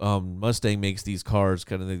 Mustang makes these cars,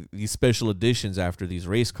 kind of these special editions after these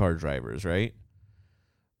race car drivers, right?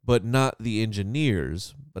 But not the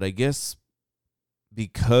engineers. But I guess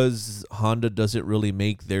because Honda doesn't really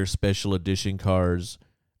make their special edition cars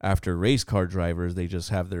after race car drivers, they just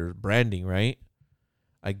have their branding, right?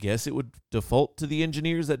 I guess it would default to the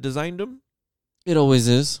engineers that designed them. It always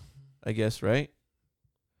is. I guess, right?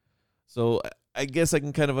 So I guess I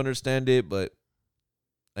can kind of understand it, but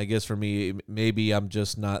I guess for me, maybe I'm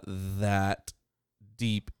just not that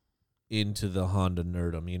deep into the Honda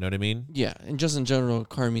nerdum. You know what I mean? Yeah, and just in general,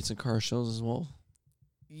 car meets and car shows as well.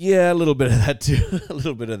 Yeah, a little bit of that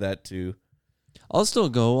too. I'll still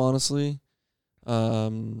go, honestly. I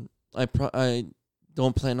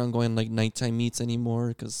don't plan on going like nighttime meets anymore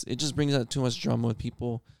because it just brings out too much drama with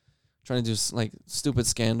people trying to do like stupid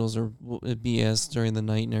scandals or BS during the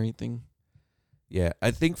night and everything. Yeah,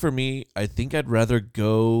 I think for me, I'd rather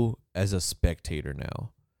go as a spectator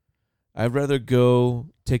now. I'd rather go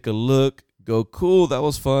take a look, go, cool, that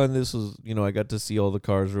was fun. This was, I got to see all the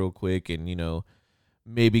cars real quick and,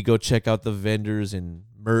 maybe go check out the vendors and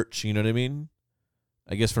merch, you know what I mean?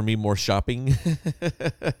 I guess for me, more shopping.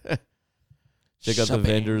 Check out the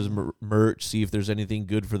vendors' merch, see if there's anything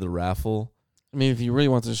good for the raffle. I mean, if you really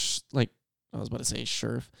want to, I was about to say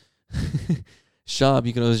shop,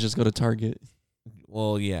 you can always just go to Target.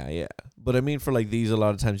 Well, yeah. But I mean, for like these, a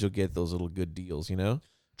lot of times you'll get those little good deals,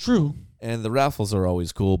 True. And the raffles are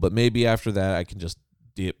always cool, but maybe after that I can just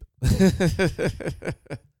dip.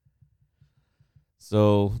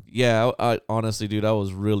 So, yeah, I honestly, dude, I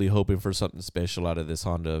was really hoping for something special out of this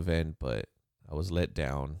Honda event, but I was let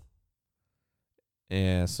down.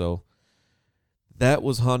 Yeah, so that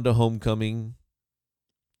was Honda Homecoming,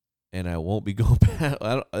 and I won't be going back.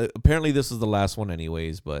 Apparently, this is the last one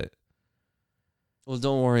anyways, but... Well,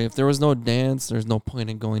 don't worry. If there was no dance, there's no point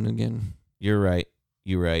in going again. You're right.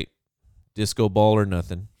 Disco ball or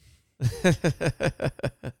nothing.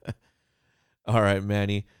 All right,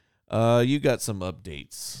 Manny. You got some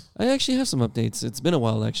updates. I actually have some updates. It's been a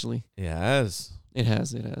while, actually. Yeah, it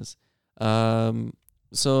has.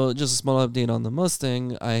 So just a small update on the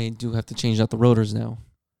Mustang. I do have to change out the rotors now.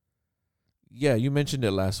 Yeah, you mentioned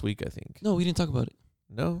it last week, I think. No, we didn't talk about it.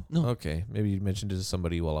 No? Okay. Maybe you mentioned it to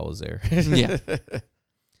somebody while I was there. Yeah.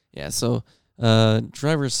 Yeah, so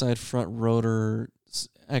driver's side front rotor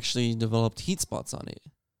actually developed heat spots on it.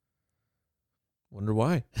 Wonder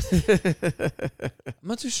why. I'm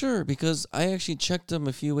not too sure because I actually checked them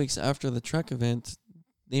a few weeks after the track event.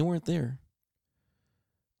 They weren't there.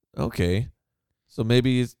 Okay. So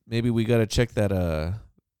maybe we got to check that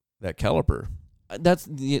caliper.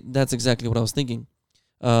 That's exactly what I was thinking.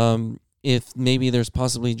 If maybe there's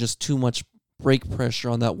possibly just too much brake pressure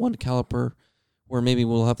on that one caliper, where maybe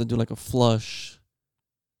we'll have to do like a flush.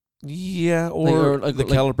 Yeah, or the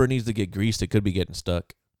caliper needs to get greased. It could be getting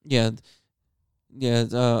stuck. Yeah.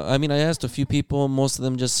 I mean, I asked a few people. Most of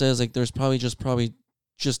them just says like there's probably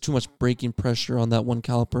just too much braking pressure on that one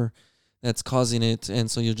caliper that's causing it,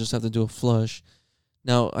 and so you'll just have to do a flush.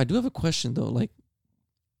 Now, I do have a question though. Like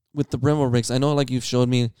with the Brembo brakes, I know like you've showed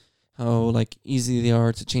me how like easy they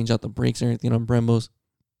are to change out the brakes and everything on Brembos,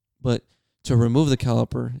 but to remove the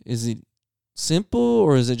caliper, is it simple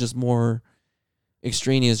or is it just more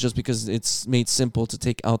extraneous just because it's made simple to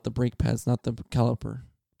take out the brake pads, not the caliper?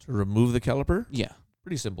 To remove the caliper? Yeah.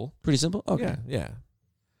 Pretty simple. Pretty simple? Okay. Yeah.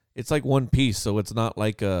 It's like one piece, so it's not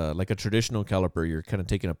like a traditional caliper. You're kind of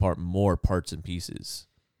taking apart more parts and pieces.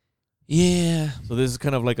 Yeah. So this is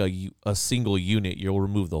kind of like a single unit. You'll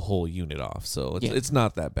remove the whole unit off, so it's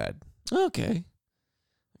not that bad. Okay.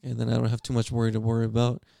 And then I don't have too much to worry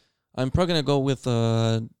about. I'm probably going to go with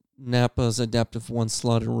Napa's Adaptive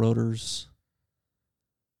One-Slotted rotors.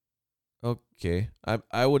 Okay.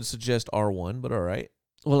 I would suggest R1, but all right.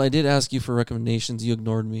 Well, I did ask you for recommendations. You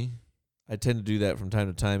ignored me. I tend to do that from time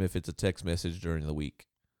to time if it's a text message during the week.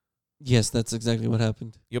 Yes, that's exactly what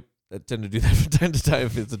happened. Yep. I tend to do that from time to time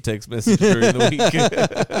if it's a text message during the week.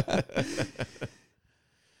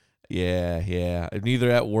 Yeah. I'm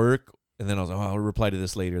either at work, and then I was like, I'll reply to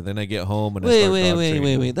this later. Then I get home and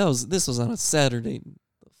wait. This was on a Saturday.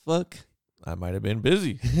 The fuck? I might have been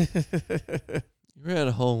busy. You're at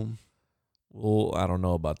home. Well, I don't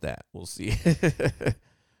know about that. We'll see.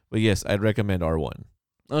 But yes, I'd recommend R1.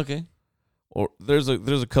 Okay. Or there's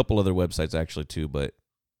a couple other websites actually too, but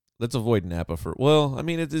let's avoid Napa for. Well, I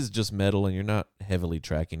mean it is just metal, and you're not heavily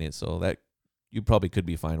tracking it, so that you probably could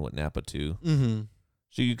be fine with Napa too. Mm-hmm.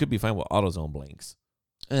 So you could be fine with AutoZone blanks.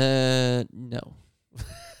 No.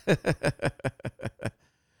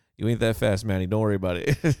 You ain't that fast, Manny. Don't worry about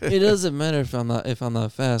it. It doesn't matter if I'm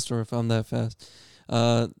not fast or if I'm that fast.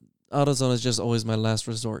 AutoZone is just always my last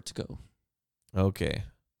resort to go. Okay.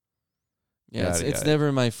 Yeah, it's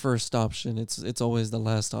never my first option. It's always the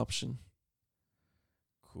last option.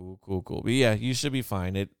 Cool. But yeah, you should be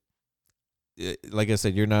fine. It like I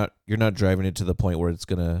said, you're not driving it to the point where it's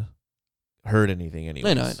gonna hurt anything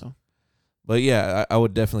anyway. I know. But yeah, I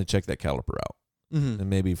would definitely check that caliper out, and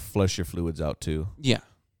maybe flush your fluids out too. Yeah.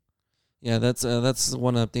 That's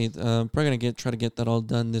one update. Probably gonna try to get that all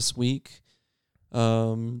done this week.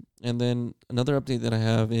 And then another update that I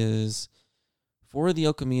have is for the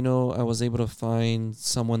El Camino, I was able to find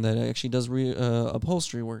someone that actually does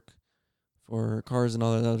upholstery work for cars and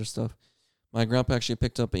all that other stuff. My grandpa actually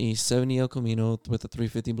picked up a 70 El Camino with a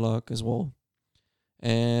 350 block as well.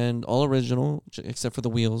 And all original, except for the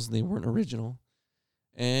wheels. They weren't original.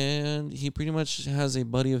 And he pretty much has a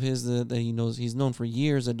buddy of his that he knows. He's known for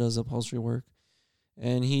years that does upholstery work.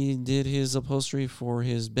 And he did his upholstery for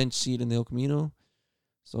his bench seat in the El Camino.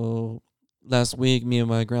 So last week, me and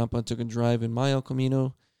my grandpa took a drive in my El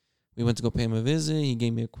Camino. We We went to go pay him a visit. He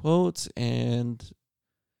gave me a quote and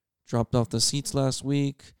dropped off the seats last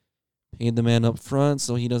week. Paid the man up front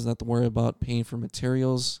so he doesn't have to worry about paying for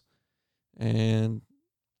materials. And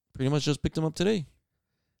pretty much just picked him up today.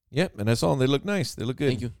 Yep, and that's all. They look nice. They look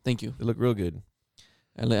good. Thank you. They look real good.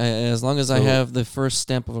 As long as I have the first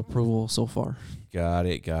stamp of approval so far. Got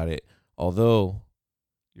it. Although,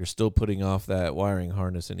 you're still putting off that wiring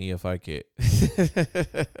harness and EFI kit.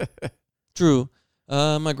 True.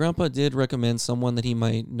 My grandpa did recommend someone that he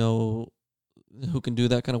might know who can do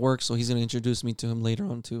that kind of work, so he's going to introduce me to him later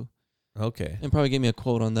on too. Okay. And probably give me a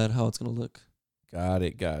quote on that, how it's going to look. Got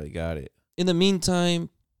it. In the meantime,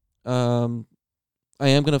 I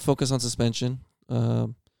am going to focus on suspension.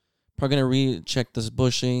 Probably going to recheck the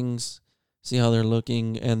bushings, see how they're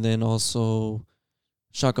looking, and then also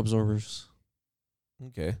shock absorbers.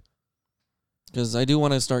 Okay. Because I do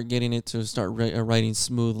want to start getting it to start riding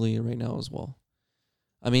smoothly right now as well.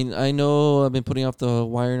 I mean, I know I've been putting off the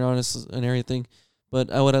wiring harness and everything,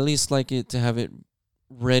 but I would at least like it to have it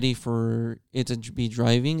ready for it to be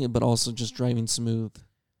driving, but also just driving smooth.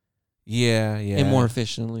 Yeah. And more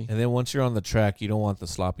efficiently. And then once you're on the track, you don't want the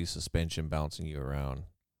sloppy suspension bouncing you around.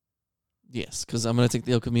 Yes, because I'm going to take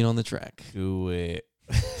the El Camino on the track. Do it.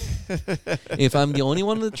 If I'm the only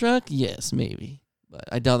one on the track, yes, maybe. But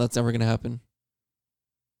I doubt that's ever going to happen.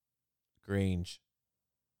 Grange.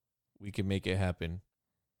 We can make it happen.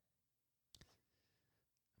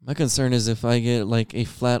 My concern is if I get like a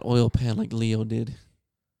flat oil pan like Leo did. I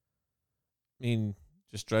mean,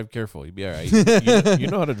 just drive careful. You'll be all right. You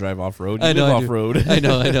know how to drive off-road. I know, live I do. off-road. I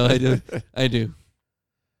know, I do.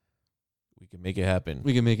 We can make it happen.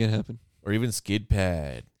 We can make it happen. Or even skid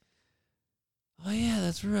pad. Oh, yeah,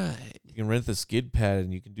 that's right. You can rent the skid pad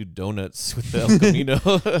and you can do donuts with the El Camino.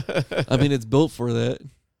 I mean, it's built for that.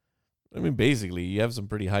 I mean, basically, you have some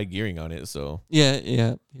pretty high gearing on it, so.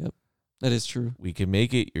 Yeah. That is true. We can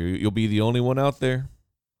make it. You'll be the only one out there.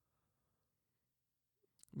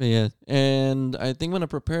 But yeah, and I think I'm going to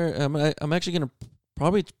prepare, I'm actually going to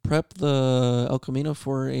probably prep the El Camino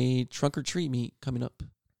for a trunk or treat meet coming up.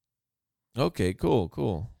 Okay,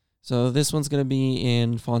 cool. So this one's going to be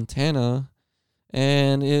in Fontana,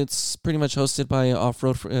 and it's pretty much hosted by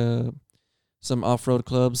some off-road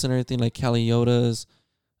clubs and everything like Caliotas.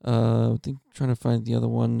 I think trying to find the other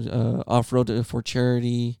one, Off-Road for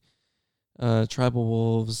Charity, Tribal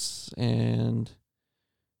Wolves, and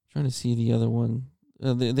trying to see the other one.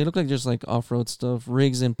 They look like just like off-road stuff.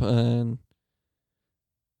 Rigs and I'm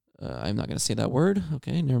not going to say that word.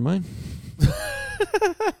 Okay, never mind.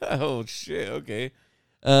 Oh, shit. Okay.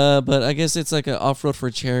 But I guess it's like an off-road for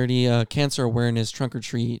charity, cancer awareness trunk or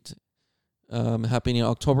treat, happening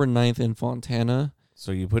October 9th in Fontana.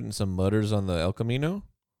 So you putting some mutters on the El Camino?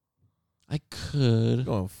 I could.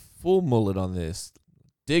 Going full mullet on this.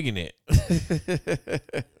 Digging it.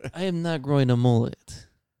 I am not growing a mullet.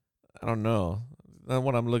 I don't know. Not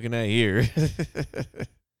what I'm looking at here.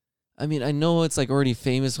 I mean, I know it's like already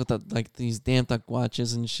famous with like these damn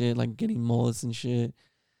tacuaches and shit, like getting mullets and shit,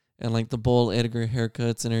 and like the Bull Edgar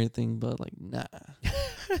haircuts and everything. But like, nah,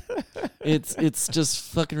 it's just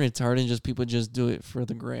fucking retarded. Just people just do it for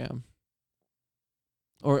the gram,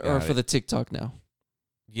 or for the TikTok now.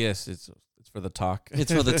 Yes, it's for the talk.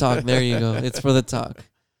 It's for the talk. There you go. It's for the talk.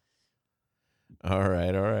 All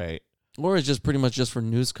right. Or it's just pretty much just for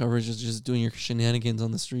news coverage. It's just doing your shenanigans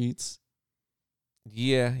on the streets.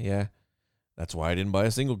 Yeah. That's why I didn't buy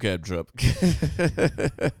a single cab truck.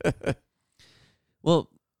 Well,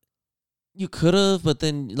 you could have, but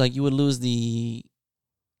then like you would lose the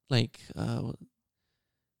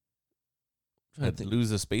I'd lose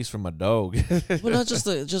the space from my dog. Well, not just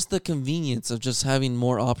the convenience of just having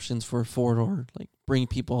more options for 4-door, like bring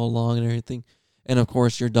people along and everything, and of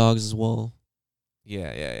course your dogs as well.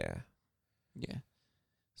 Yeah.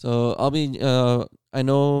 So I'll be. I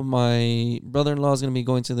know my brother-in-law is gonna be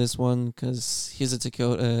going to this one because he's a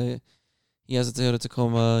Toyota. He has a Toyota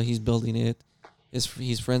Tacoma. He's building it.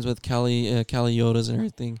 He's friends with Caliotas and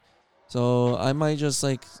everything. So I might just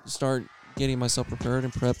like start getting myself prepared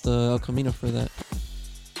and prep the El Camino for that.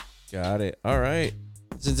 Got it. All right.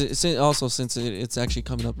 Since it's actually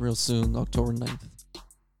coming up real soon, October 9th.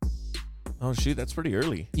 Oh, shoot. That's pretty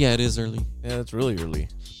early. Yeah, it is early. Yeah, that's really early.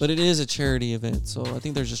 But it is a charity event, so I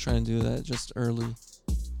think they're just trying to do that just early.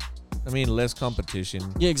 I mean, less competition.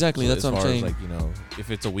 Yeah, exactly. So That's what I'm as far saying. as, like, if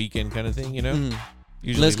it's a weekend kind of thing, usually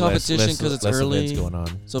Less competition because it's less early, events going on.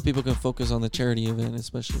 so people can focus on the charity event,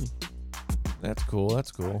 especially. That's cool.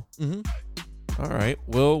 Mm-hmm. All right.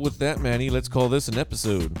 Well, with that, Manny, let's call this an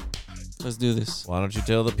episode. Let's do this. Why don't you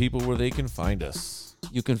tell the people where they can find us?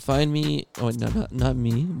 You can find me, not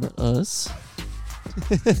me, but us,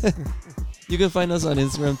 You can find us on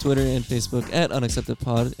Instagram, Twitter, and Facebook at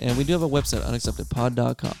UnacceptedPod, and we do have a website,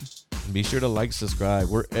 unacceptedpod.com. And be sure to like, subscribe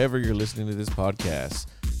wherever you're listening to this podcast.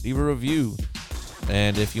 Leave a review.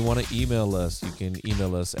 And if you want to email us, you can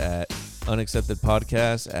email us at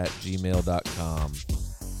unacceptedpodcast@gmail.com.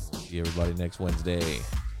 See everybody next Wednesday.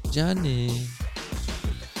 Johnny.